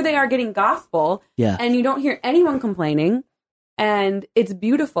like, here they are getting gospel. Yeah. And you don't hear anyone complaining. And it's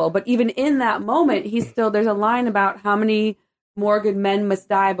beautiful. But even in that moment, there's a line about how many more good men must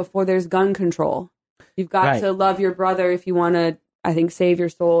die before there's gun control. You've got to love your brother if you want to, I think, save your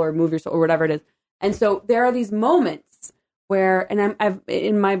soul or move your soul or whatever it is. And so there are these moments where, and I've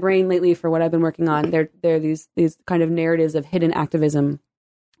in my brain lately for what I've been working on, there are these kind of narratives of hidden activism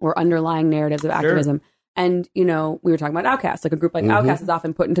or underlying narratives of activism. Sure. And, we were talking about Outkast. Like a group like Outkast is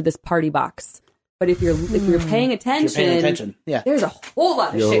often put into this party box. But if you're paying attention, there's a whole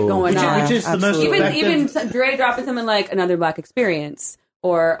lot of shit going on. Which is the most even Dre dropping something like Another Black Experience.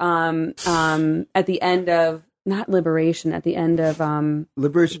 Or at the end of not Liberation, at the end of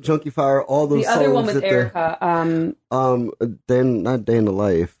Liberation, Chunky Fire, all those. The songs other one with Erica. Then not Day in the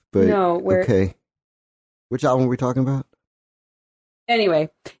Life, but okay. Which album are we talking about? Anyway,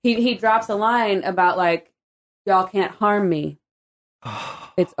 he drops a line about like, y'all can't harm me.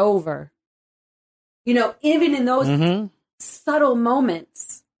 It's over. Even in those subtle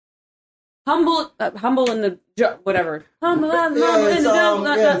moments. Humble in the whatever. Humble in the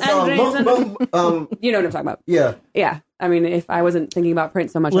you know what I'm talking about? Yeah. Yeah. I mean, if I wasn't thinking about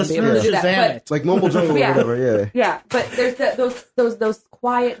Prince so much, I'd be able to do that. But, like Mumble Jumble or whatever. Yeah. Yeah. But there's those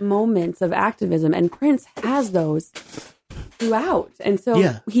quiet moments of activism, and Prince has those throughout, and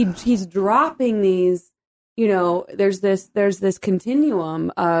so he's dropping these. There's this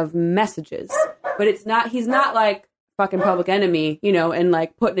continuum of messages, but he's not like fucking Public Enemy, and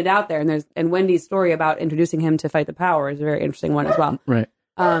like putting it out there. And Wendy's story about introducing him to Fight the Power is a very interesting one as well. Right.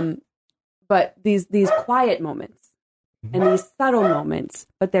 But these quiet moments and these subtle moments,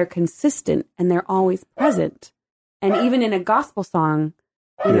 but they're consistent and they're always present. And even in a gospel song,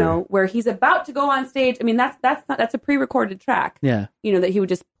 where he's about to go on stage, I mean, that's a pre-recorded track. Yeah. That he would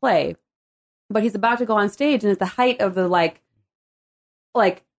just play. But he's about to go on stage, and at the height of the like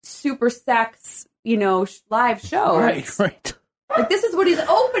super sex, live show. Right. Like, this is what he's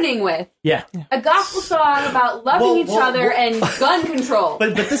opening with. Yeah. A gospel song about loving each other and gun control.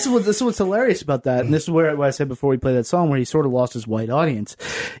 But this is what's hilarious about that, and this is what I said before we played that song, where he sort of lost his white audience,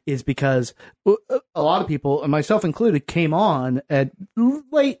 is because a lot of people, and myself included, came on at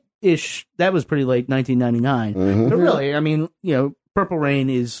late-ish, that was pretty late, 1999. Mm-hmm. But really, I mean, Purple Rain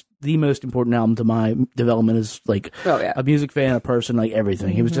is the most important album to my development as like a music fan, a person, like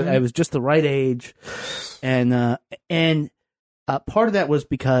everything. Mm-hmm. I was just the right age, and part of that was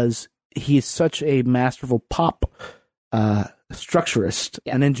because he is such a masterful pop structurist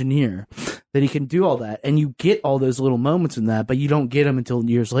and engineer that he can do all that, and you get all those little moments in that, but you don't get them until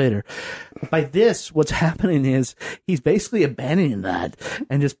years later. By this, what's happening is he's basically abandoning that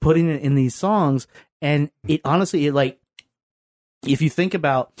and just putting it in these songs, and it honestly, if you think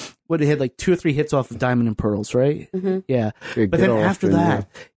about what it had, like 2 or 3 hits off of Diamond and Pearls, right? Mm-hmm. Yeah. But then after that,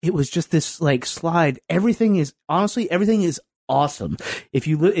 it was just this like slide. Everything is awesome.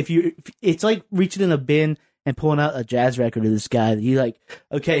 It's like reaching in a bin and pulling out a jazz record of this guy that you like,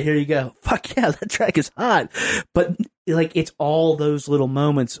 okay, here you go. Fuck yeah, that track is hot. But like, it's all those little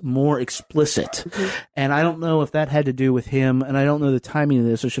moments more explicit. Mm-hmm. And I don't know if that had to do with him, and I don't know the timing of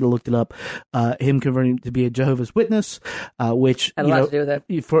this. I should have looked it up. Him converting to be a Jehovah's Witness, which had a lot to do with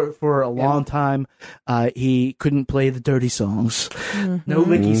it. For a long time, he couldn't play the dirty songs, no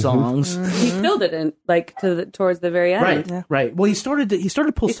Mickey songs. Mm-hmm. He still didn't, towards the very end. Right, yeah. Right. Well, he started to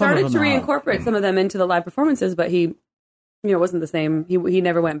pull some of them out. He started to reincorporate some of them into the live performances, but he, wasn't the same. He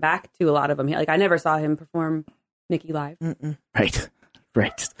never went back to a lot of them. I never saw him perform Mickey live. Mm-mm. Right.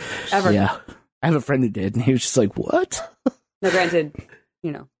 Ever. Yeah. I have a friend who did, and he was just like, what? Now, granted,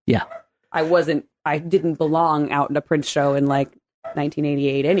 yeah, I didn't belong out in a Prince show in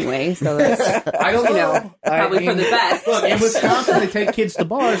 1988 anyway, so that's, I don't know. Probably for the best. Look, in Wisconsin, they take kids to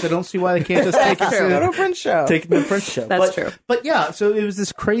bars. I don't see why they can't just take us to a Prince show. Take them to a Prince show. That's true. But yeah, so it was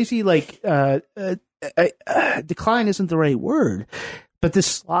this crazy, decline isn't the right word, but this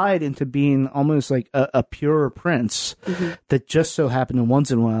slide into being almost like a pure Prince that just so happened and once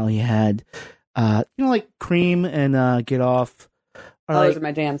in a while he had, like Cream and Get Off. Those are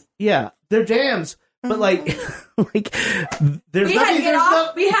my jams. Yeah, they're jams. But there's We have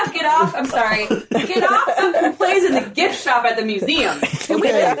Get Off. I'm sorry. Get Off plays in the gift gift shop at the museum. Can we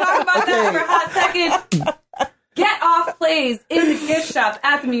just talk about that for a hot second? Get Off plays in the gift shop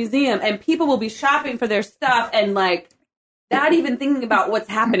at the museum, and people will be shopping for their stuff and like not even thinking about what's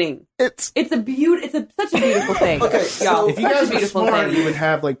happening. It's such a beautiful thing. Okay, so if you guys were smart, you would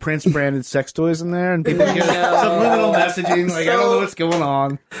have like Prince branded sex toys in there, and people get subliminal messaging like, I don't know what's going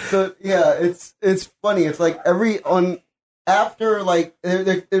on. So yeah, it's funny. It's like after like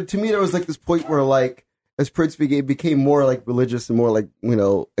to me there was like this point where like as Prince became more like religious and more like, you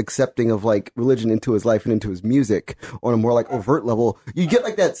know, accepting of like religion into his life and into his music on a more like overt level, you get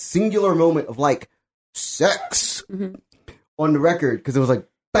like that singular moment of like sex on the record, because it was like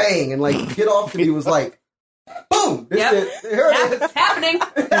bang, and like Get Off to me was like boom. Here it is. Happening.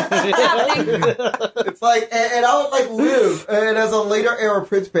 It's like, and I would like live, and as a later era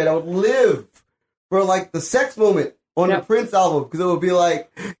Prince fan, I would live for like the sex moment on the Prince album, because it would be like,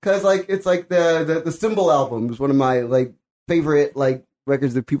 because like it's like the Symbol album is one of my like favorite like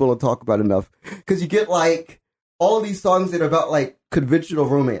records that people don't talk about enough, because you get like all of these songs that are about like conventional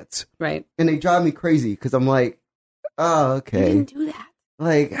romance, right? And they drive me crazy because I'm like, oh, okay, you didn't do that.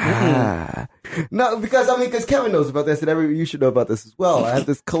 Like, no, because Kevin knows about this, and you should know about this as well. I have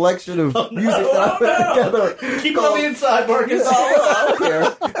this collection of music that I put together. Keep on the inside, Marcus. I don't care.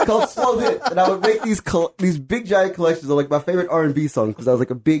 Called Slow Hits, and I would make these big giant collections of like my favorite R&B songs, because I was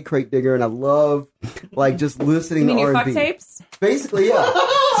like a big crate digger, and I love like just listening to R&B. Your fuck tapes? Basically, yeah.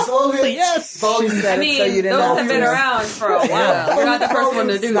 Slow Hits. Yes. Volume those have been around for a while. You're not the first one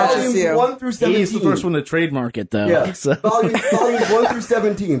to do that. Volumes 1 through 17. He's the first one to trademark it, though. Yeah. So. Volumes 1 through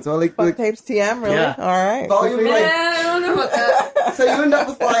 17. So like Fuck tapes TM, really? Yeah. All right. Volume like, I don't know about that. so you end up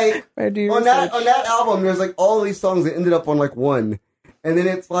with like on that album, there's like all these songs that ended up on like 1, and then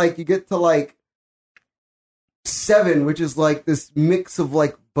it's like you get to like 7, which is like this mix of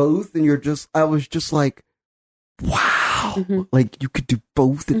like both, and I was just like, wow, like you could do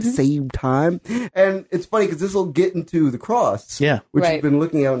both at the same time. And it's funny because this will get into The Cross, which you've been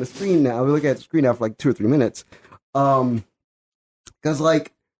looking at on the screen now. We're looking at the screen now for like 2 or 3 minutes, because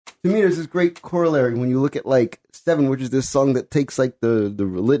like to me there's this great corollary when you look at like 7, which is this song that takes like the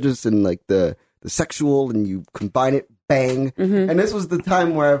religious and like the sexual, and you combine it, bang. And this was the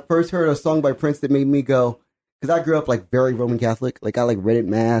time where I first heard a song by Prince that made me go, because I grew up like very Roman Catholic, like I like read at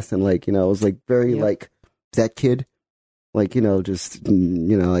mass, and like, you know, I was like very like that kid, like, you know, just,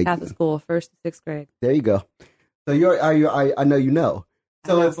 you know, like Catholic school, 1st to 6th grade. There you go. So I know you know.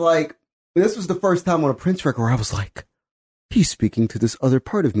 So it's like, this was the first time on a Prince record where I was like, he's speaking to this other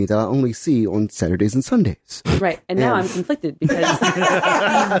part of me that I only see on Saturdays and Sundays. Right. And now I'm conflicted because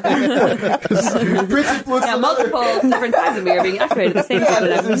Prince influenced multiple different sides of me are being activated at the same time,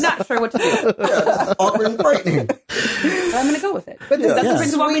 and I'm not sure what to do. It's awkward and frightening. But I'm going to go with it. But this That's what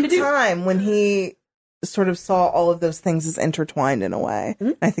Prince wanted me to do. time when he sort of saw all of those things as intertwined in a way.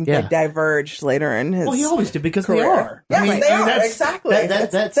 I think they diverged later in his. Well, he always did, because career. they are. Yeah, they are. That's, Exactly.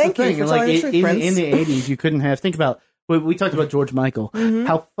 That's thank the thing. you for like telling the truth, in Prince. the 80s, you couldn't have. Think about. We talked about George Michael.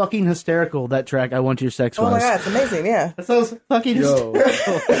 How fucking hysterical that track "I Want Your Sex" was. Oh my god, it's amazing! Yeah, that sounds fucking hysterical.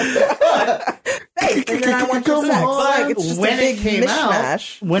 Hey, and then I Want Your Sex. Like, it's just when a big it came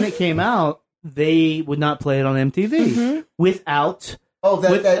mishmash. when it came out, they would not play it on MTV without.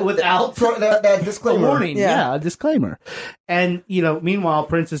 Without that disclaimer. A warning, Yeah. a disclaimer. And, you know, meanwhile,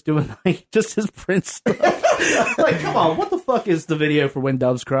 Prince is doing, like, just his Prince stuff. Like, come on, what the fuck is the video for When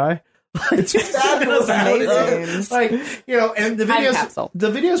Doves Cry? It's fabulous. Amazing. Like, you know, and the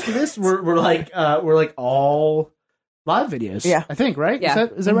videos for this were like all live videos. Yeah. I think, right? Yeah.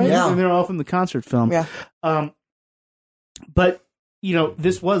 Is that right? Yeah. And they're all from the concert film. Yeah. But, you know,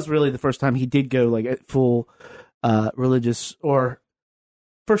 this was really the first time he did go, like, at full religious, or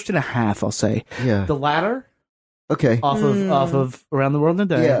first and a half, I'll say. Yeah. The latter. Okay. Off of Around the World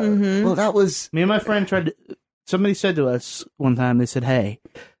in a Day. Yeah. Well, that was. Me and my friend somebody said to us one time, they said, "Hey,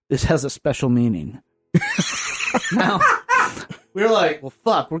 this has a special meaning." Now, we were like, well,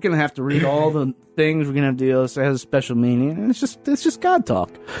 fuck, we're going to have to read all the things, we're going to have to do this. It has a special meaning. And it's just God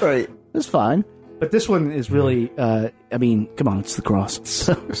talk. Right. It's fine. But this one is really, I mean, come on, it's The Cross.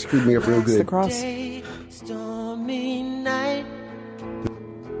 It screwed me up real good. The Cross. Stormy night.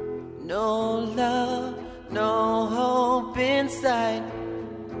 No love, no hope inside.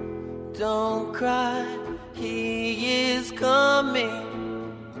 Don't cry, he is coming.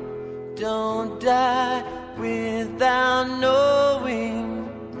 Don't die without knowing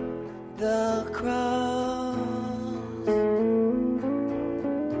the cross.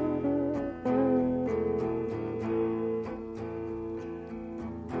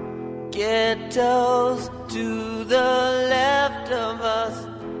 Ghettos to the left of us,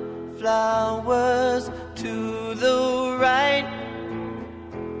 flowers to the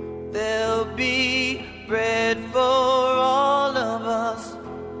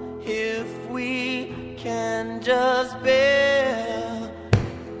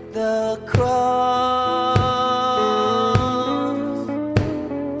the cross.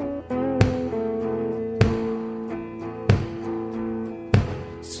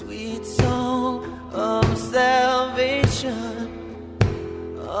 Sweet song of salvation,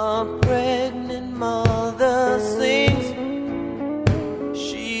 a pregnant mother sings.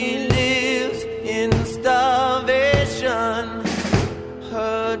 She lives in starvation.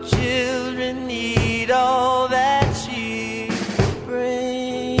 Her children need all that she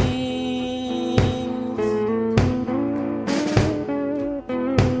brings.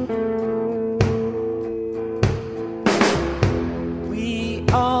 We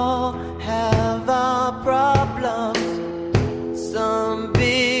all have our problems, some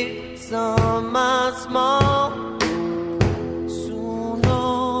big, some are small. Soon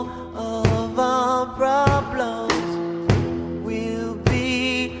all of our problems will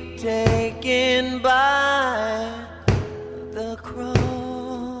be taken by the cross.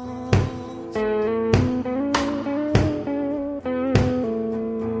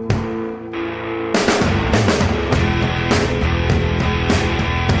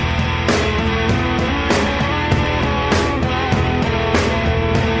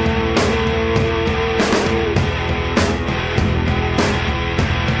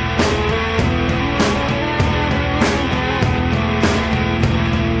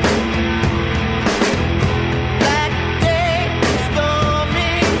 Black day,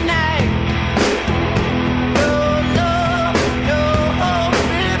 stormy night. No love, no hope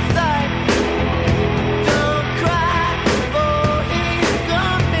in sight. Don't cry, for he's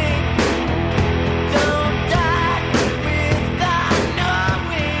coming. Don't die without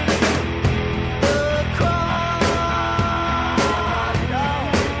knowing the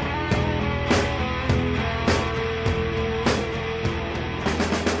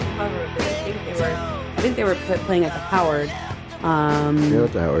I think they were playing at the Howard. Yeah,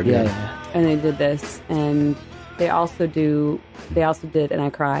 at the Howard. Yeah. And they did this, and they also did, and I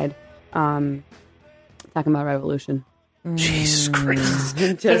cried, talking about Revolution. Jesus Christ.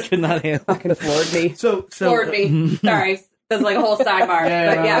 Just could not handle fucking floored me. So Floored me. Sorry. That's like a whole sidebar.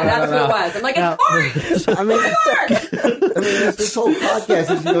 That's what it was. I'm like, it's hard. I mean, this whole podcast,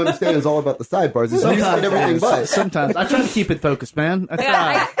 as you understand, is all about the sidebars. It's not everything but. Sometimes. I try to keep it focused, man. I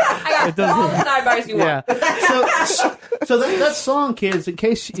try. I got all the sidebars you want. Yeah. So that song, kids, in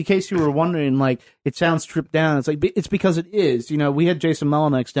case you were wondering, like, it sounds stripped down. It's like, it's because it is. You know, we had Jason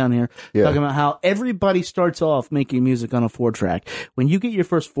Melinex down here talking about how everybody starts off making music on a 4-track. When you get your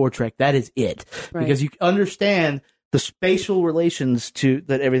first 4-track, that is it. Right. Because you understand the spatial relations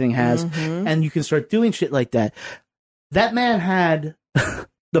that everything has, and you can start doing shit like that. That man had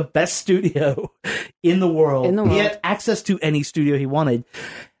the best studio in the world. He had access to any studio he wanted.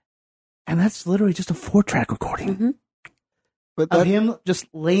 And that's literally just a 4-track recording. But of him just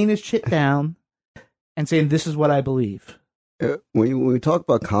laying his shit down and saying, this is what I believe. When we talk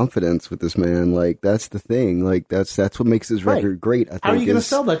about confidence with this man, like, that's the thing. Like, that's what makes his record great, I think. How are you going to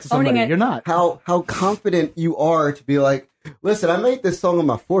sell that to somebody? You're not. How confident you are to be like, listen, I made this song on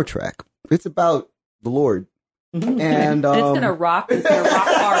my 4-track. It's about the Lord. And it's gonna rock. It's gonna rock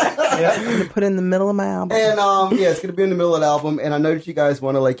hard. I'm gonna put it in the middle of my album. And it's gonna be in the middle of the album. And I know that you guys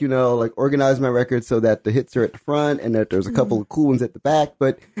want to organize my record so that the hits are at the front and that there's a couple of cool ones at the back.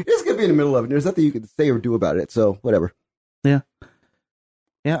 But it's gonna be in the middle of it. There's nothing you can say or do about it. So whatever. Yeah.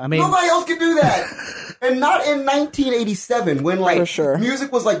 I mean, nobody else can do that. And not in 1987 when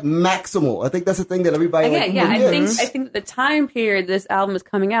music was like maximal. I think that's the thing that everybody I think the time period this album is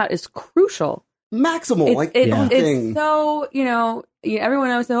coming out is crucial. Maximal, it's so, everyone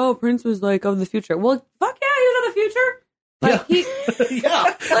else said, oh, Prince was like of the future. Well, fuck yeah, he was of the future.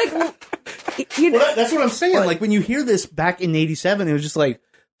 That's what I'm saying. Like, when you hear this back in 87, it was just like,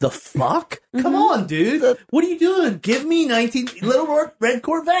 the fuck? Come on, dude. What are you doing? Give me Little Red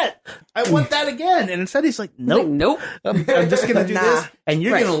Corvette. I want that again. And instead he's like, nope. I'm just going to do this. And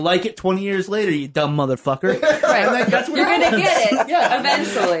you're going to like it 20 years later, you dumb motherfucker. Right. That's what you're going to get it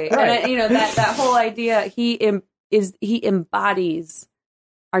eventually. Right. And that whole idea, he embodies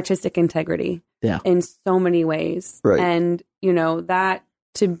artistic integrity in so many ways. Right. And, that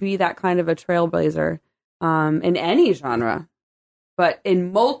to be that kind of a trailblazer in any genre, but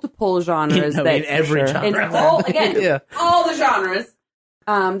in multiple genres, in every genre, in all the genres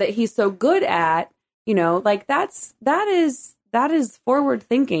that he's so good at, that is forward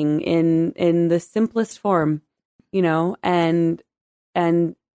thinking in the simplest form, and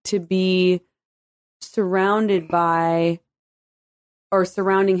to be surrounded by, or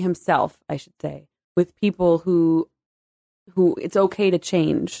surrounding himself, I should say, with people who it's okay to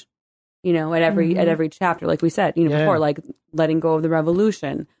change. At every chapter, like we said, before, like letting go of the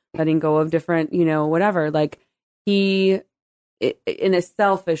revolution, letting go of different, whatever. Like he, in a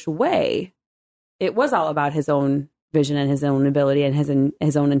selfish way, it was all about his own vision and his own ability and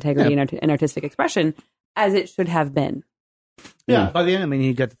his own integrity and artistic expression, as it should have been. Yeah. By the end, I mean,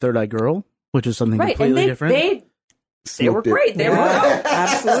 he got the Third Eye Girl, which is something completely different. They were great. They were dope.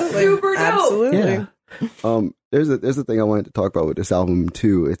 Absolutely. Super dope. Absolutely. Yeah. There's a thing I wanted to talk about with this album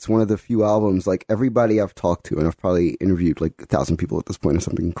too. It's one of the few albums, like everybody I've talked to, and I've probably interviewed like 1,000 people at this point or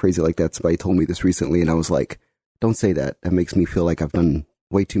something crazy like that. Somebody told me this recently, and I was like, "Don't say that. That makes me feel like I've done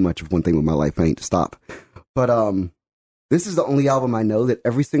way too much of one thing with my life. I need to stop." But this is the only album I know that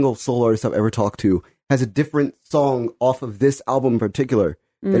every single solo artist I've ever talked to has a different song off of this album in particular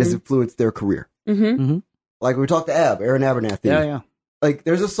that has influenced their career. Mm-hmm. Mm-hmm. Like we talked to Aaron Abernathy. Yeah. Like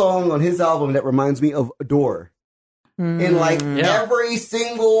there's a song on his album that reminds me of Adore. In like every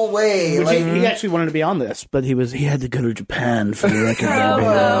single way. Which like, he actually wanted to be on this, but he had to go to Japan for the record.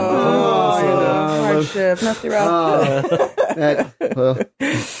 Hardship. Must be rough.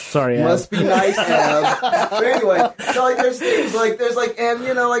 Sorry, Ab. Must be nice, Ab. But anyway, so like there's things like and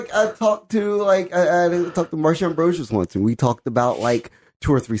like I talked to Marsha Ambrosius once, and we talked about like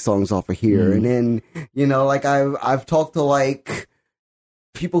 2 or 3 songs off of here, and then like I've talked to like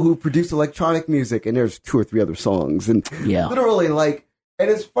people who produce electronic music, and there's 2 or 3 other songs, and literally like, and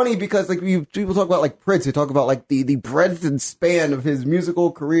it's funny because like people talk about like Prince, they talk about like the breadth and span of his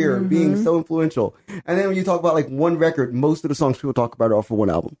musical career being so influential, and then when you talk about like one record, most of the songs people talk about are off of one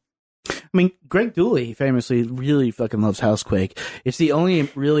album. I mean, Greg Dooley famously really fucking loves Housequake. It's the only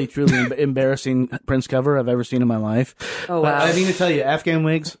really, truly embarrassing Prince cover I've ever seen in my life. Oh, wow. I need to tell you, Afghan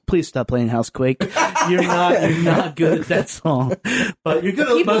Wigs, please stop playing Housequake. You're not good at that song. But you're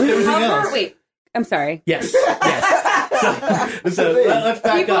good at most everything else. Wait, I'm sorry. Yes. So let's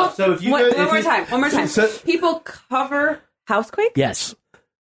back up. So if you one more time. So, people cover Housequake? Yes.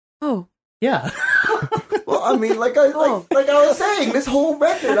 Oh. Yeah. Well, I mean, like I was saying, this whole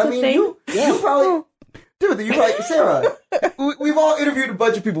record. That's I mean, you probably, Timothy, you probably, Sarah. We've all interviewed a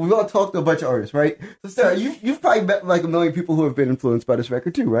bunch of people. We've all talked to a bunch of artists, right? So, Sarah, you've probably met like 1 million people who have been influenced by this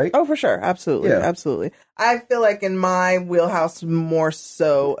record too, right? Oh, for sure, absolutely, absolutely. I feel like in my wheelhouse, more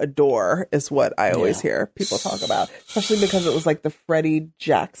so Adore is what I always hear people talk about, especially because it was like the Freddie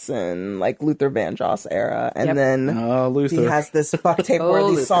Jackson, like Luther Vandross era, and then he has this fuck tape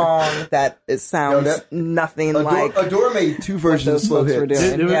worthy song that sounds nothing like Adore made 2 versions of Slow Hits.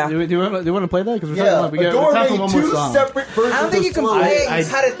 Do you want to play that? Because Adore made 2 separate versions. I don't think you can play it and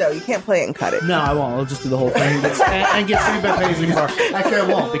cut it though. You can't play it and cut it. No, I won't. I'll just do the whole thing and get feedback pennies in the car. Actually, I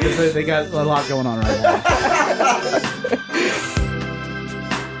won't because they got a lot going on right now.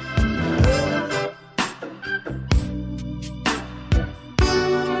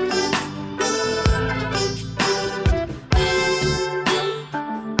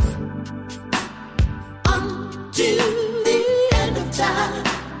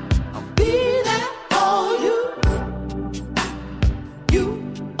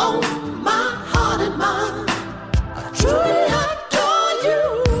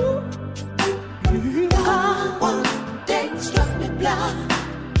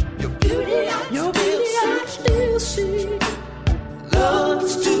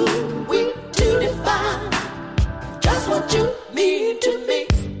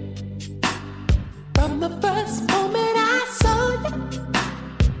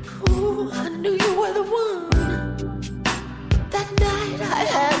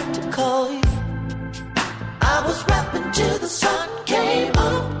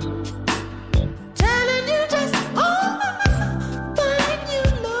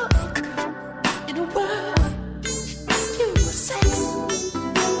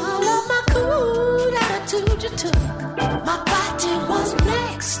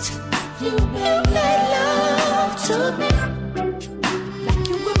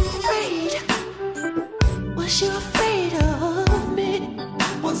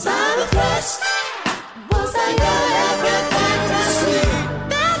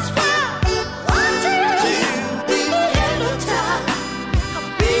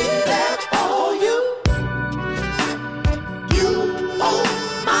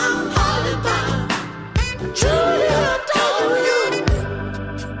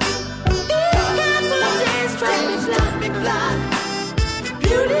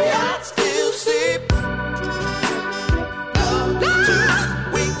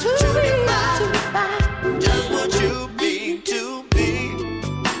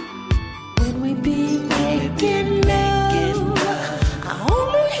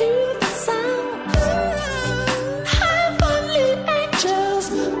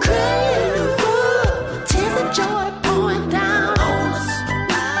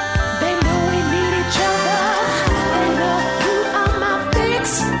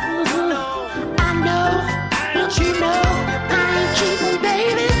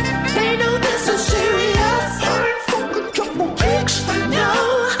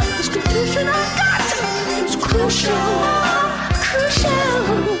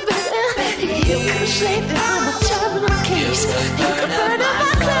 slave and I'm a terminal case. You can burn up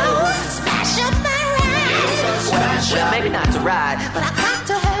my clothes, smash up my ride. Well, maybe not to ride, but I got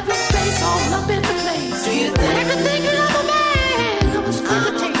to have your face all up in the place. Do you think everything of a man?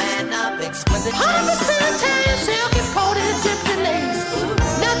 I'm a man of exquisite taste. 100% Italian silk imported gypsy lace.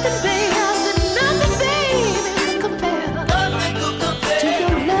 Nothing, babe, nothing, babe, can compare to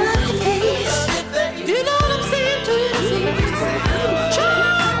your lovely face. Do you know what I'm saying to you?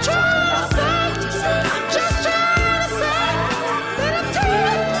 Trying to say, just trying to say that I'm too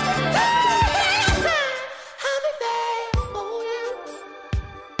I'll be there for you.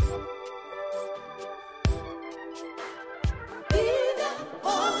 Be there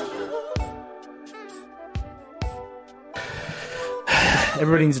for you.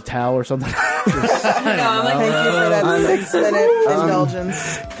 Everybody needs a towel or something. I'm like, Thank you for that 6-minute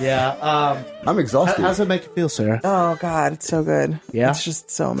indulgence. Yeah. I'm exhausted. How's that make you feel, Sarah? Oh God, it's so good. Yeah? It's just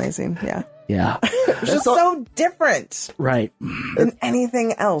so amazing. Yeah. Yeah. It's just so different Right. than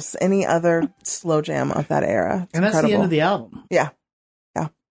anything else, any other slow jam of that era. It's And that's incredible. the end of the album. Yeah.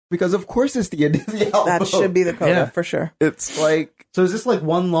 Because of course it's the end of the album. That should be the coda Yeah. for sure. It's like So is this like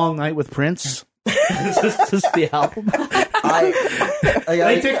one long night with Prince? Is this the album?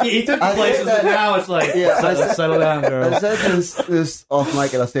 He took the places, and now it's like, settle down, girl. I said this off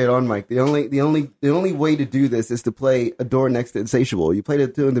mic, and I'll say it on mic. The only way to do this is to play Adore next to Insatiable. You play the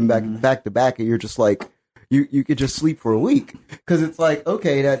two of them back to back, and you're just like, you could just sleep for a week because it's like,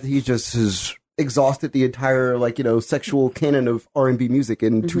 okay, that he just has exhausted the entire sexual canon of R&B music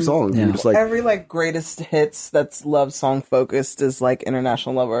in two songs. Yeah. You're just like, Every greatest hits that's love song focused is like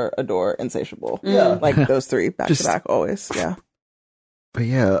International Lover, Adore, Insatiable. Yeah. Like those three back Just- to back always. Yeah. But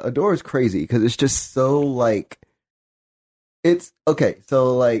yeah, Adore is crazy because it's just so it's okay.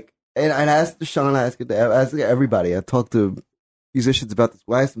 So and I asked Sean, I asked everybody. I talked to musicians about this.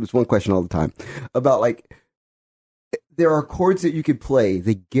 Well, I ask them this one question all the time about there are chords that you could play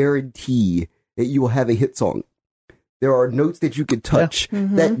that guarantee that you will have a hit song. There are notes that you can touch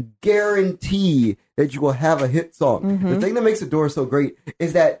that guarantee that you will have a hit song. The thing that makes Adore so great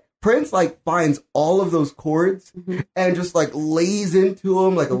is that Prince finds all of those chords and just lays into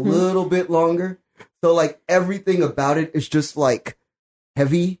them a little bit longer. So everything about it is just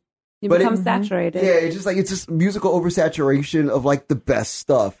heavy. You But become it- saturated. Yeah, it's just musical oversaturation of the best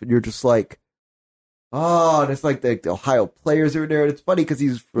stuff. And you're just oh, that's the Ohio Players are there. It's funny because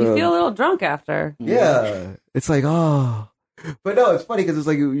he's from, You feel a little drunk after. yeah. It's oh. But no, it's funny because it's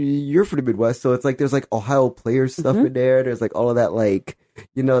you're from the Midwest, so it's there's Ohio Players stuff in there. There's all of that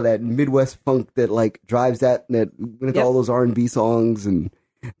that Midwest funk that drives that went into all those R&B songs, and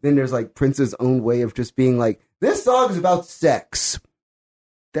then there's Prince's own way of just being this song is about sex.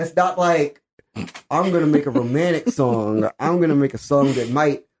 That's not I'm gonna make a romantic song, or I'm gonna make a song that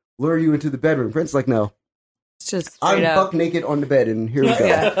might lure you into the bedroom. Prince's no. It's just I'm straight up. buck naked on the bed, and here we go.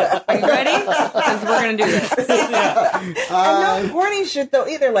 Yeah. Are you ready? Because we're going to do this. And no corny shit though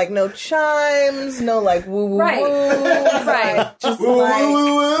either. No chimes, no woo woo Right. woo. Right. Just Woo, woo,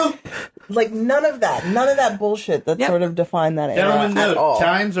 woo, woo. none of that bullshit that Yep. sort of defined that era. Gentlemen, at note, all.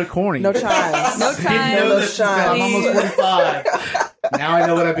 chimes are corny. No chimes. No Didn't know time. this until I'm chimes. almost 45. Now I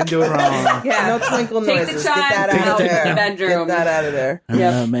know what I've been doing wrong. Yeah. No twinkle Take noises. the Get that chimes out out of of there. the bedroom. Get that out of there.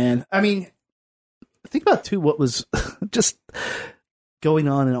 Oh, man. I mean, think about, too, what was just going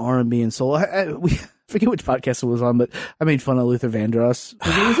on in R&B and soul. We forget which podcast it was on, but I made fun of Luther Vandross.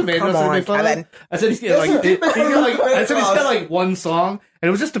 Was it Luther Vandross Come I on, made fun of? Kevin. I said he's got I said he's got one song, and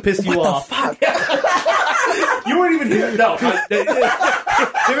it was just to piss you off. What the fuck? You weren't even here. No.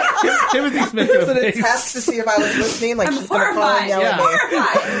 Timothy Smith. Was it a test to see if I was listening? I'm She's going to call and yell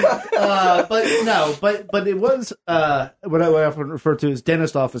at me. But it was what I often refer to as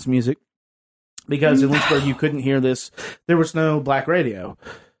dentist office music, because in Lynchburg you couldn't hear this. There was no black radio,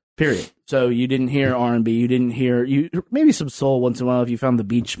 period. So you didn't hear R&B. You didn't hear maybe some soul once in a while if you found the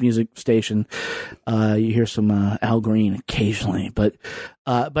beach music station. You hear some Al Green occasionally, but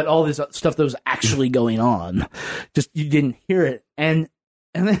all this stuff that was actually going on, just you didn't hear it.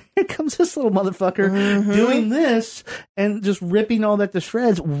 And then here comes this little motherfucker doing this and just ripping all that to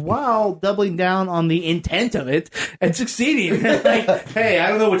shreds while doubling down on the intent of it and succeeding. Hey, I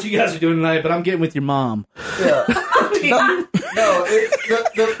don't know what you guys are doing tonight, but I'm getting with your mom. Yeah.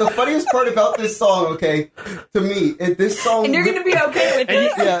 The funniest part about this song, okay, to me, this song... And you're going to be okay with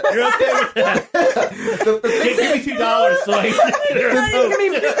it? Yeah, You're okay with that? Give me $2 so You're not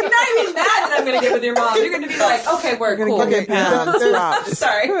even mad that I'm going to get with your mom. You're going to be like, okay, we're cool. Okay,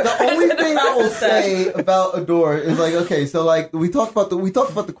 Sorry. The only thing I will say about Adore is like, okay, so like we talked about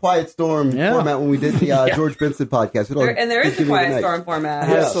the Quiet Storm format when we did the George Benson podcast. There is the Quiet Storm format.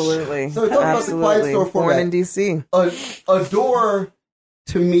 Yeah. Absolutely. So we talked about the Quiet Storm Born format. in D.C. Adore,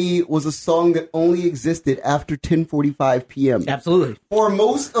 to me, was a song that only existed after 10:45 p.m. Absolutely. For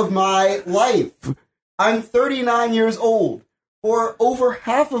most of my life. I'm 39 years old. For over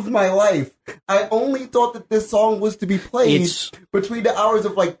half of my life, I only thought that this song was to be played between the hours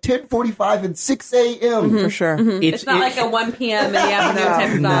of like 10:45 and 6 a.m. For sure. It's not like a 1 p.m. in the afternoon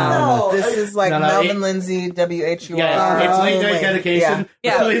type song. No, This is like Melvin Lindsay, WHUR. Yeah, it's late night dedication.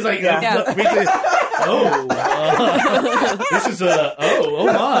 Yeah. So he's like, this is oh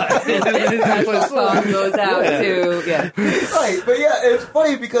my. That song goes out to, Right, but yeah, it's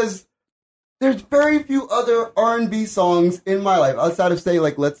funny because there's very few other R&B songs in my life outside of say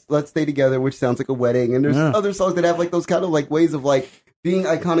like Let's Stay Together, which sounds like a wedding, and there's other songs that have like those kind of like ways of like being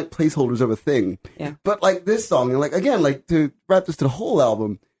iconic placeholders of a thing. Yeah. But like this song, and like again, like to wrap this to the whole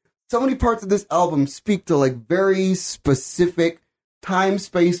album, so many parts of this album speak to like very specific time,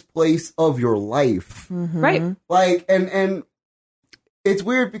 space, place of your life. right. Like and it's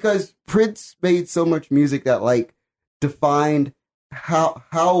weird because Prince made so much music that like defined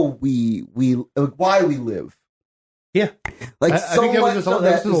how we why we live. Yeah, like I so think that much was of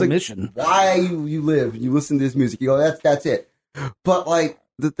his that whole is like mission. why you live. You listen to this music, you go, that's it. But like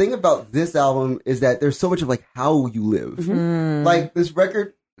the thing about this album is that there's so much of like how you live. Like this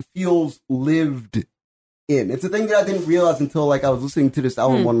record feels lived in. It's a thing that I didn't realize until like I was listening to this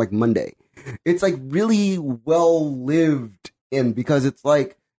album on like Monday. It's like really well lived in because it's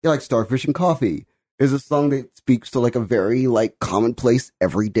like Starfish and Coffee is a song that speaks to like a very like commonplace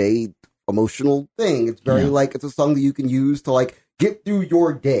everyday emotional thing. It's very like it's a song that you can use to like get through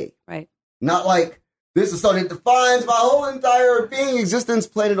your day. Right. Not like this is a song that defines my whole entire being, existence,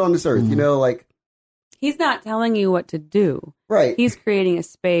 planet on this earth. You know, like He's not telling you what to do. right. He's creating a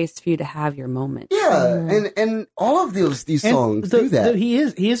space for you to have your moment. Yeah, and all of these songs do that. He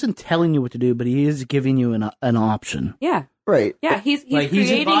isn't telling you what to do, but he is giving you an option. Yeah. Right. Yeah, he's Like, he's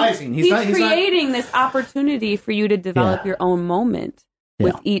creating, advising. He's not- creating this opportunity for you to develop your own moment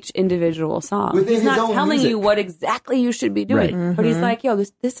with Yeah. each individual song. Within He's his not own telling music. you what exactly you should be doing, Right. but he's like, "Yo,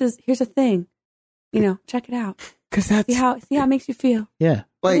 this is here's a thing, check it out. Because that's See how it makes you feel. Yeah,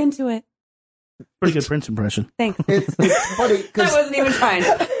 like Get into it. pretty good Prince impression. Thanks. it's funny I because wasn't even trying.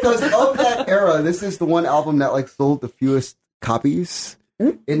 of that era, this is the one album that like sold the fewest copies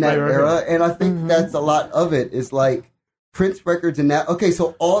in that Right. era, and I think that's a lot of it. Is like Prince records and that. Okay,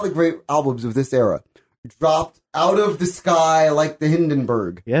 so all the great albums of this era dropped out of the sky like the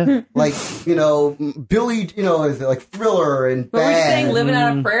Hindenburg. Yeah, Like, Billy, is it like Thriller and But were you Bad. saying "Living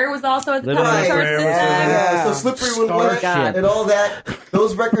Out of Prayer" was also at the Living top Out of of the charts Prayer this was- time? Yeah, so Slippery When Wet Starship. and all that.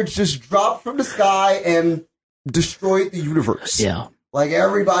 Those records just dropped from the sky and destroyed the universe. yeah. Like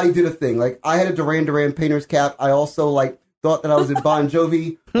everybody did a thing. Like I had a Duran Duran painter's cap. I also like thought that I was in Bon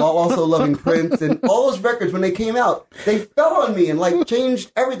Jovi while also loving Prince. And all those records, when they came out, they fell on me and like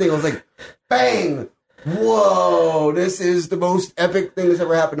changed everything. I was like, bang! Whoa! This is the most epic thing that's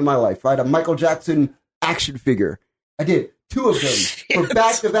ever happened in my life. Right? A Michael Jackson action figure. I did 2 of them for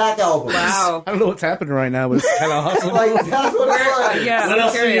back-to-back albums. Wow. I don't know what's happening right now, but it's kind of awesome. Like that's what it was. Yeah. What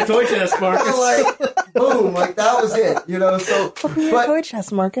else is in your toy chest, Marcus? Like boom! Like that was it. So, but Toy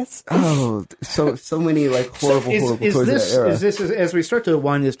chest, Marcus. so many like horrible toys of that era. Is this as we start to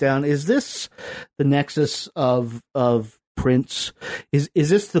wind this down? Is this the nexus of Prince? Is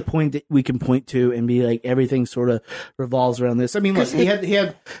this the point that we can point to and be like everything sort of revolves around this? I mean, look, he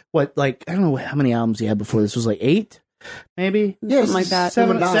had what, like, I don't know how many albums he had before this. Was like 8, maybe, Something like that.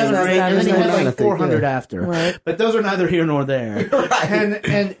 7 or 8, and then he had I like think, 400 yeah. after. Right. But those are neither here nor there.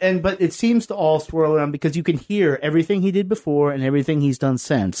 Right. And but it seems to all swirl around because you can hear everything he did before and everything he's done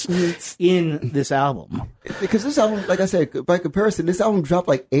since in this album. Because this album, like I said, by comparison, this album dropped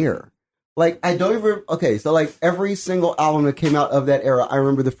like air. Like, I don't even... Okay, so, like, every single album that came out of that era, I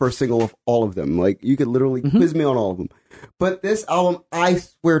remember the first single of all of them. Like, you could literally quiz me on all of them. But this album, I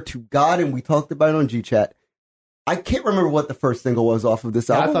swear to God, and we talked about it on G-Chat, I can't remember what the first single was off of this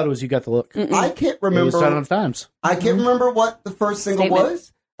album. I thought it was You Got the Look. I can't It was remember... Sign of the Times. I can't remember what the first single Statement.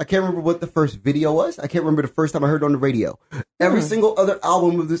 was. I can't remember what the first video was. I can't remember the first time I heard it on the radio. Every single other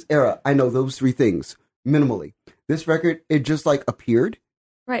album of this era, I know those 3 things, minimally. This record, it just, like, appeared.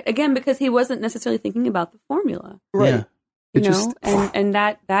 Right. Again, because he wasn't necessarily thinking about the formula. Right. Yeah. And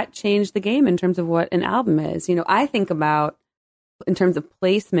that changed the game in terms of what an album is. I think about in terms of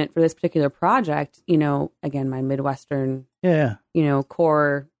placement for this particular project, you know, again, my Midwestern, Yeah. you know,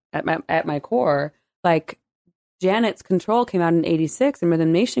 core at my core, like Janet's Control came out in 86 and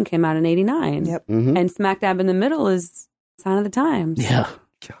Rhythm Nation came out in 89. Yep. And smack dab in the middle is Sign of the Times. Yeah.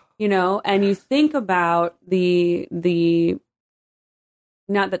 You know, and you think about the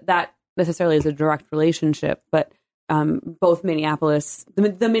not that necessarily is a direct relationship, but both Minneapolis,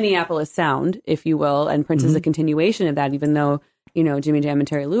 the Minneapolis sound, if you will, and Prince is a continuation of that, even though, you know, Jimmy Jam and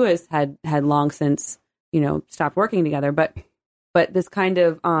Terry Lewis had long since, you know, stopped working together. But this kind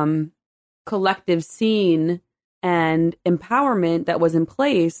of collective scene and empowerment that was in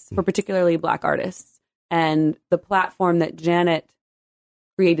place for particularly Black artists, and the platform that Janet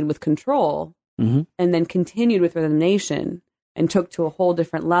created with Control and then continued with Rhythm Nation and took to a whole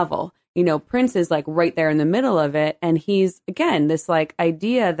different level. You know, Prince is like right there in the middle of it. And he's, again, this like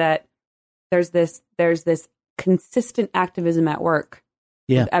idea that there's this consistent activism at work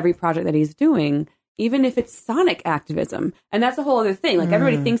with every project that he's doing, even if it's sonic activism. And that's a whole other thing. Like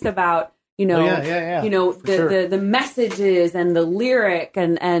everybody thinks about, you know, you know, the messages and the lyric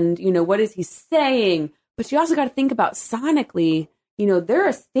and, you know, what is he saying? But you also got to think about sonically, you know, there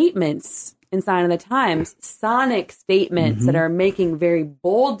are statements in Sign of the Times, sonic statements that are making very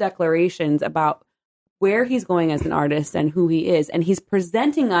bold declarations about where he's going as an artist and who he is. And he's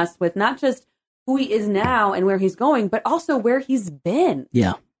presenting us with not just who he is now and where he's going, but also where he's been.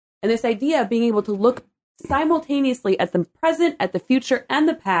 Yeah. And this idea of being able to look simultaneously at the present, at the future, and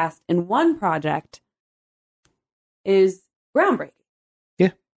the past in one project is groundbreaking.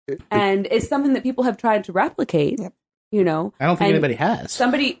 Yeah. And it's something that people have tried to replicate. Yep. You know, I don't think anybody has.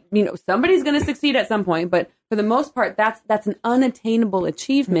 Somebody's going to succeed at some point, but for the most part, that's an unattainable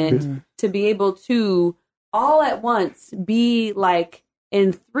achievement to be able to all at once be like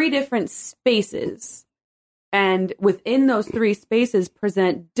in 3 different spaces, and within those 3 spaces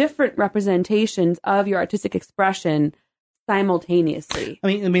present different representations of your artistic expression simultaneously. I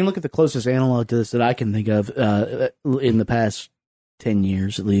mean, look at the closest analog to this that I can think of in the past 10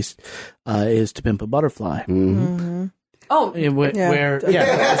 years, at least, is To Pimp a Butterfly. Oh, where so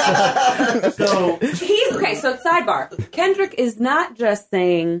he's okay. So sidebar, Kendrick is not just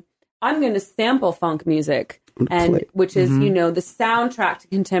saying I'm going to sample funk music, and which is you know the soundtrack to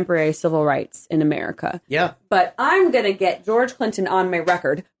contemporary civil rights in America. Yeah, but I'm going to get George Clinton on my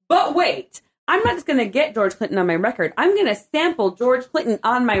record. But wait, I'm not just going to get George Clinton on my record. I'm going to sample George Clinton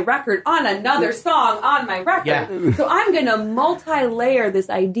on my record on another song on my record. Yeah. So I'm going to multi-layer this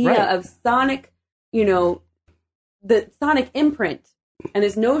idea of sonic, you know, the sonic imprint and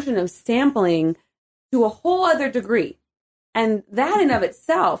this notion of sampling to a whole other degree. And that in of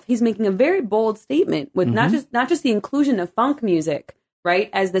itself, he's making a very bold statement with not just the inclusion of funk music,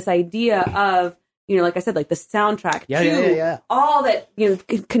 right? As this idea of, you know, like I said, like the soundtrack to all that, you know,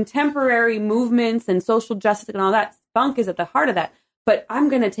 contemporary movements and social justice and all that. Funk is at the heart of that. But I'm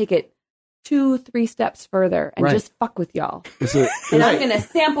going to take it 2-3 steps further and just fuck with y'all. And I'm going to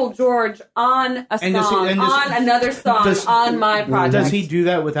sample George on a song, on another song, on my project. Does he do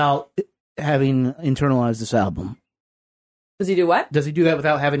that without having internalized this album? Does he do what? Does he do that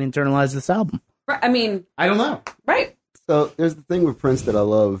without having internalized this album? Right, I mean... I don't know. Right. So there's the thing with Prince that I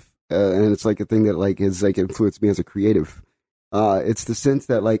love, and it's like a thing that like is like influenced me as a creative. It's the sense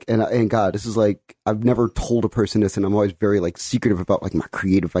that like, and God, this is like, I've never told a person this, and I'm always very like secretive about like my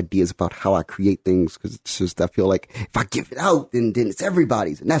creative ideas about how I create things, because it's just, I feel like if I give it out, then it's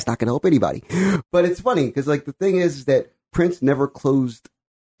everybody's, and that's not going to help anybody. But it's funny, because like the thing is that Prince never closed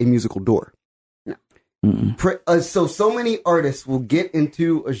a musical door. No. So many artists will get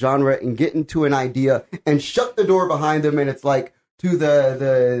into a genre and get into an idea and shut the door behind them, and it's like to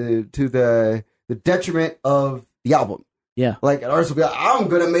the detriment of the album. Yeah. Like an artist will be like, I'm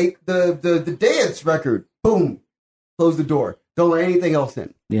going to make the dance record. Boom. Close the door. Don't let anything else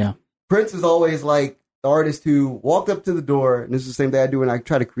in. Yeah. Prince is always like the artist who walked up to the door, and this is the same thing I do when I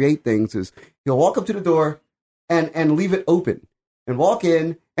try to create things, is he'll walk up to the door and leave it open and walk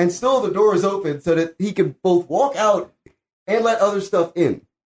in, and still the door is open so that he can both walk out and let other stuff in.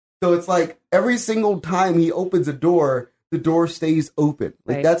 So it's like every single time he opens a door, the door stays open.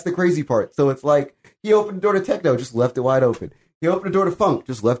 Like that's the crazy part. So it's like he opened the door to techno, just left it wide open. He opened the door to funk,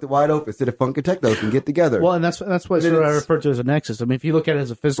 just left it wide open so that funk and techno can get together. Well, and that's what I refer to as a nexus. I mean, if you look at it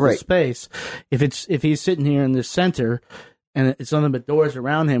as a physical space, if he's sitting here in the center and it's nothing but doors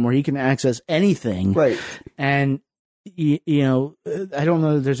around him where he can access anything, right? And you know, I don't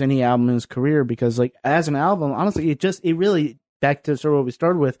know that there's any album in his career, because like as an album, honestly, it really back to sort of what we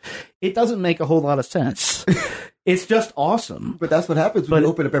started with, it doesn't make a whole lot of sense. It's just awesome. But that's what happens when you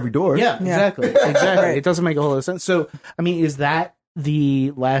open up every door. Yeah, exactly. Exactly. It doesn't make a whole lot of sense. So, I mean, is that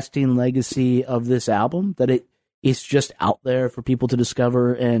the lasting legacy of this album? That it's just out there for people to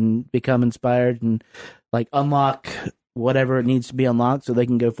discover and become inspired and like unlock whatever it needs to be unlocked so they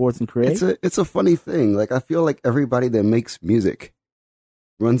can go forth and create? It's a funny thing. Like, I feel like everybody that makes music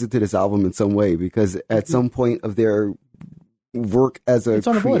runs into this album in some way, because at some point of their work as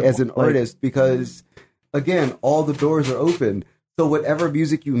an artist, because again, all the doors are open. So whatever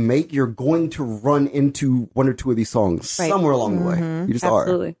music you make, you're going to run into one or two of these songs somewhere along the way. You just are.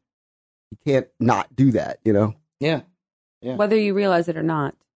 You can't not do that, you know? Yeah. Whether you realize it or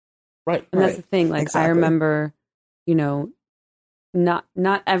not. Right. And that's the thing. Like, I remember, you know, not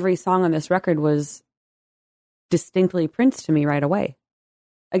every song on this record was distinctly Prince to me right away.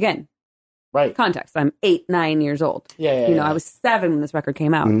 Again, context. I'm 8, 9 years old. I was 7 when this record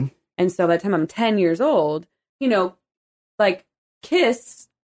came out. And so by the time I'm 10 years old, you know, like Kiss,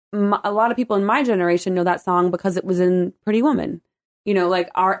 a lot of people in my generation know that song because it was in Pretty Woman. You know, like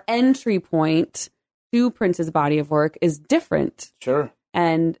our entry point to Prince's body of work is different. Sure.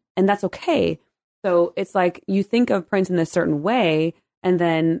 And that's okay. So it's like you think of Prince in a certain way, and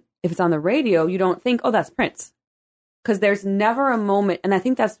then if it's on the radio, you don't think, oh, that's Prince. Because there's never a moment, and I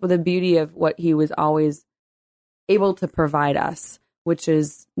think that's the beauty of what he was always able to provide us, which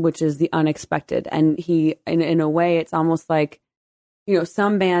is the unexpected. And he, in a way, it's almost like, you know,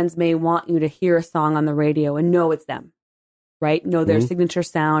 some bands may want you to hear a song on the radio and know it's them, right? Know their signature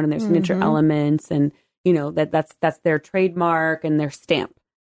sound and their signature elements, and you know that's their trademark and their stamp.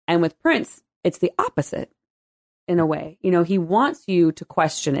 And with Prince, it's the opposite in a way. You know, he wants you to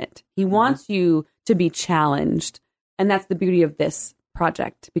question it. He wants you to be challenged. And that's the beauty of this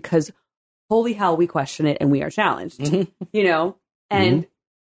project, because holy hell, we question it and we are challenged, you know? And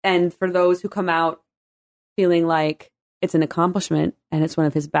for those who come out feeling like it's an accomplishment and it's one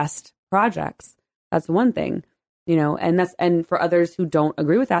of his best projects, that's one thing, you know, and for others who don't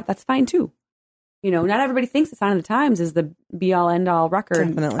agree with that, that's fine too. You know, not everybody thinks The Sign of the Times is the be-all, end-all record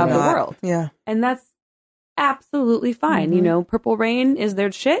of the world. Yeah. And that's absolutely fine. You know, Purple Rain is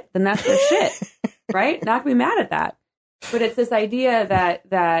their shit, then that's their shit, right? Not gonna be mad at that. But it's this idea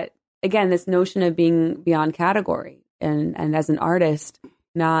that again, this notion of being beyond category and as an artist,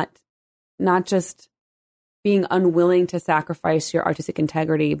 not just being unwilling to sacrifice your artistic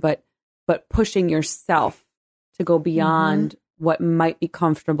integrity, but pushing yourself to go beyond what might be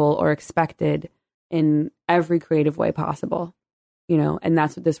comfortable or expected in every creative way possible, you know, and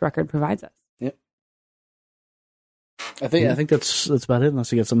that's what this record provides us. Yep. I think that's about it,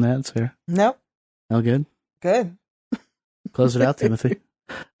 unless you got something to add, Sarah. Nope. All good? Good. Close it out, Timothy.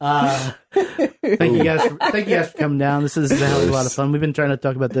 Thank you guys for coming down. This is a hell of a lot of fun. We've been trying to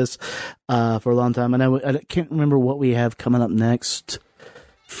talk about this for a long time. I can't remember what we have coming up next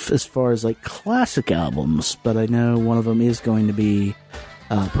as far as like classic albums, but I know one of them is going to be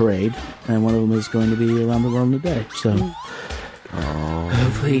Parade, and one of them is going to be Around the World in a Day. So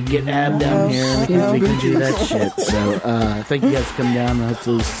hopefully get Ab down here and we can do that shit. So thank you guys for coming down, and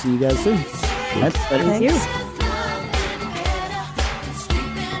hopefully see you guys soon. Thank you.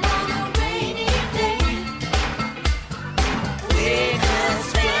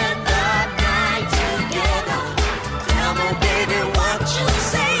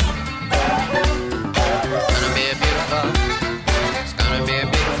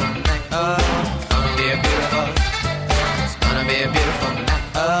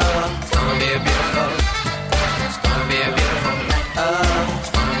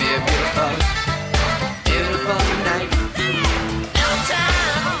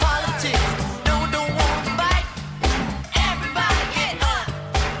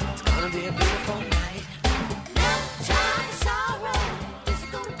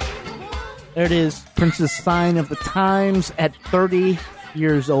 There it is, Prince's Sign of the Times at 30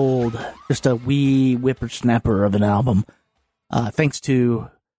 years old. Just a wee whippersnapper of an album. Thanks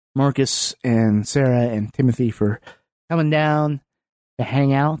to Marcus and Sarah and Timothy for coming down to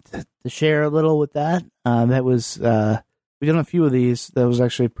hang out, to share a little with that. That was, we've done a few of these. That was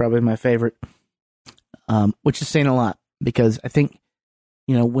actually probably my favorite, which is saying a lot, because I think,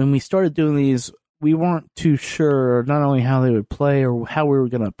 you know, when we started doing these, we weren't too sure not only how they would play or how we were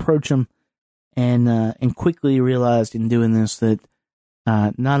going to approach them. And quickly realized in doing this that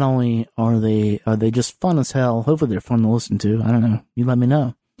not only are they just fun as hell. Hopefully they're fun to listen to. I don't know. You let me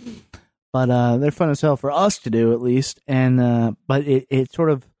know. But they're fun as hell for us to do, at least. And but it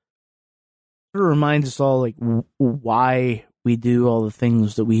sort of reminds us all like why we do all the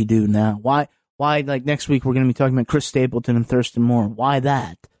things that we do now. Why Why, like, next week we're going to be talking about Chris Stapleton and Thurston Moore. Why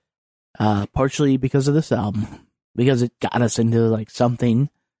that? Partially because of this album. Because it got us into, like, something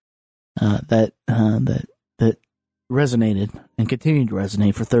that resonated and continued to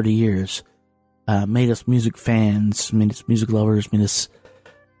resonate for 30 years. Made us music fans, made us music lovers, made us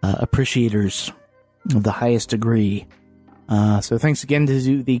appreciators of the highest degree. So thanks again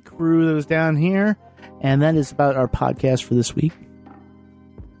to the crew that was down here. And that is about our podcast for this week.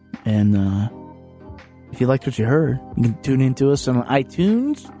 And if you liked what you heard, you can tune into us on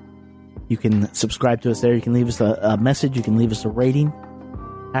iTunes. You can subscribe to us there. You can leave us a message. You can leave us a rating.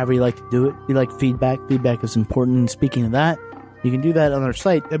 However you like to do it. If you like feedback, feedback is important. And speaking of that, you can do that on our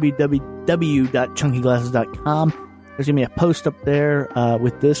site, www.chunkyglasses.com. There's going to be a post up there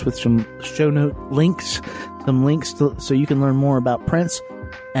with some show note links, so you can learn more about Prince.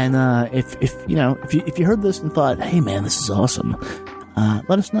 And if you heard this and thought, hey man, this is awesome,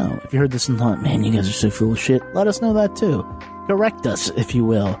 let us know. If you heard this and thought, man, you guys are so full of shit, let us know that too. Correct us, if you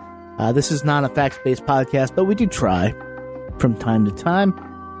will. This is not a facts-based podcast, but we do try from time to time.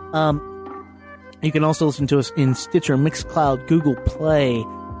 You can also listen to us in Stitcher, Mixcloud, Google Play,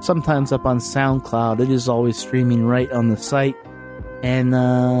 sometimes up on SoundCloud. It is always streaming right on the site. And,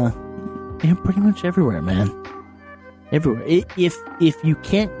 pretty much everywhere, man. Everywhere. If you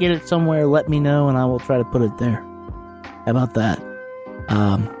can't get it somewhere, let me know and I will try to put it there. How about that?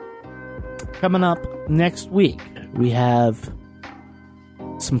 Coming up next week, we have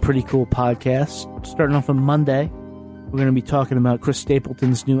some pretty cool podcasts. Starting off on Monday, we're going to be talking about Chris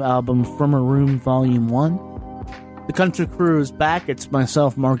Stapleton's new album, From a Room Volume 1. The Country Crew is back. It's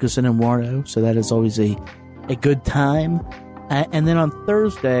myself, Marcus, and Eduardo, so that is always a good time. And then on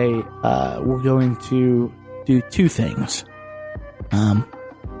Thursday, we're going to do two things. The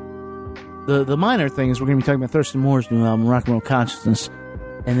minor thing is we're going to be talking about Thurston Moore's new album, Rock and Roll Consciousness.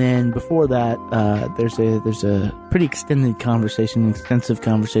 And then before that, there's a pretty extended conversation, extensive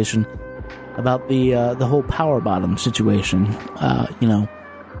conversation about the whole power bottom situation.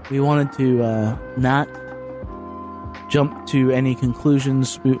 We wanted to not jump to any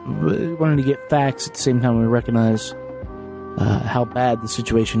conclusions. We wanted to get facts at the same time we recognize how bad the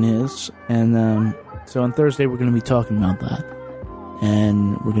situation is. And so on Thursday we're going to be talking about that.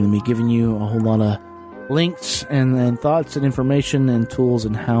 And we're going to be giving you a whole lot of links and thoughts and information and tools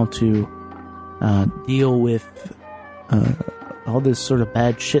and how to deal with all this sort of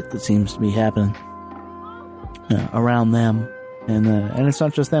bad shit that seems to be happening around them. And it's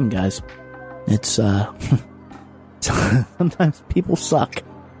not just them, guys. It's sometimes people suck,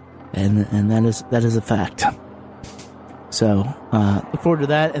 and that is a fact. So look forward to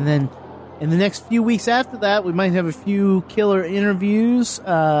that. And then in the next few weeks after that, we might have a few killer interviews.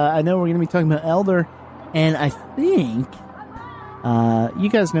 I know we're going to be talking about Elder, and I think you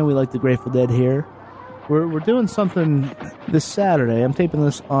guys know we like the Grateful Dead here. We're doing something this Saturday. I'm taping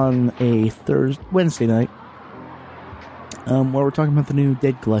this on a Wednesday night, where we're talking about the new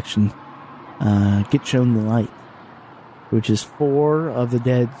Dead collection, Get Shown the Light, which is 4 of the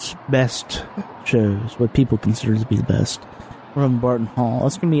Dead's best shows, what people consider to be the best, from Barton Hall.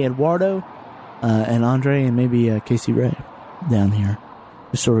 It's going to be Eduardo and Andre and maybe Casey Ray down here,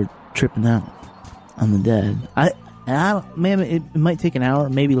 just sort of tripping out on the Dead. Man, it might take an hour.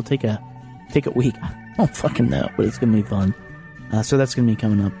 Maybe it'll take a week. I don't fucking know, but it's going to be fun. So that's going to be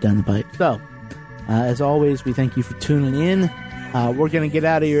coming up down the pipe. So, as always, we thank you for tuning in. We're going to get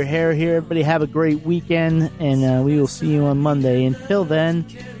out of your hair here. Everybody have a great weekend, and we will see you on Monday. Until then,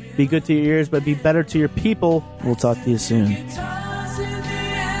 be good to your ears, but be better to your people. We'll talk to you soon.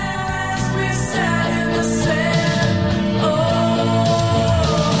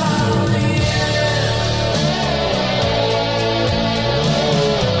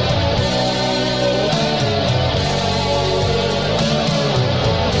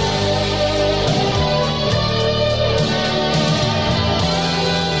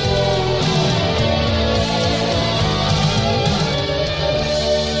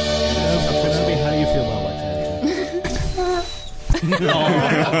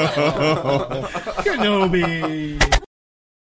 Kenobi.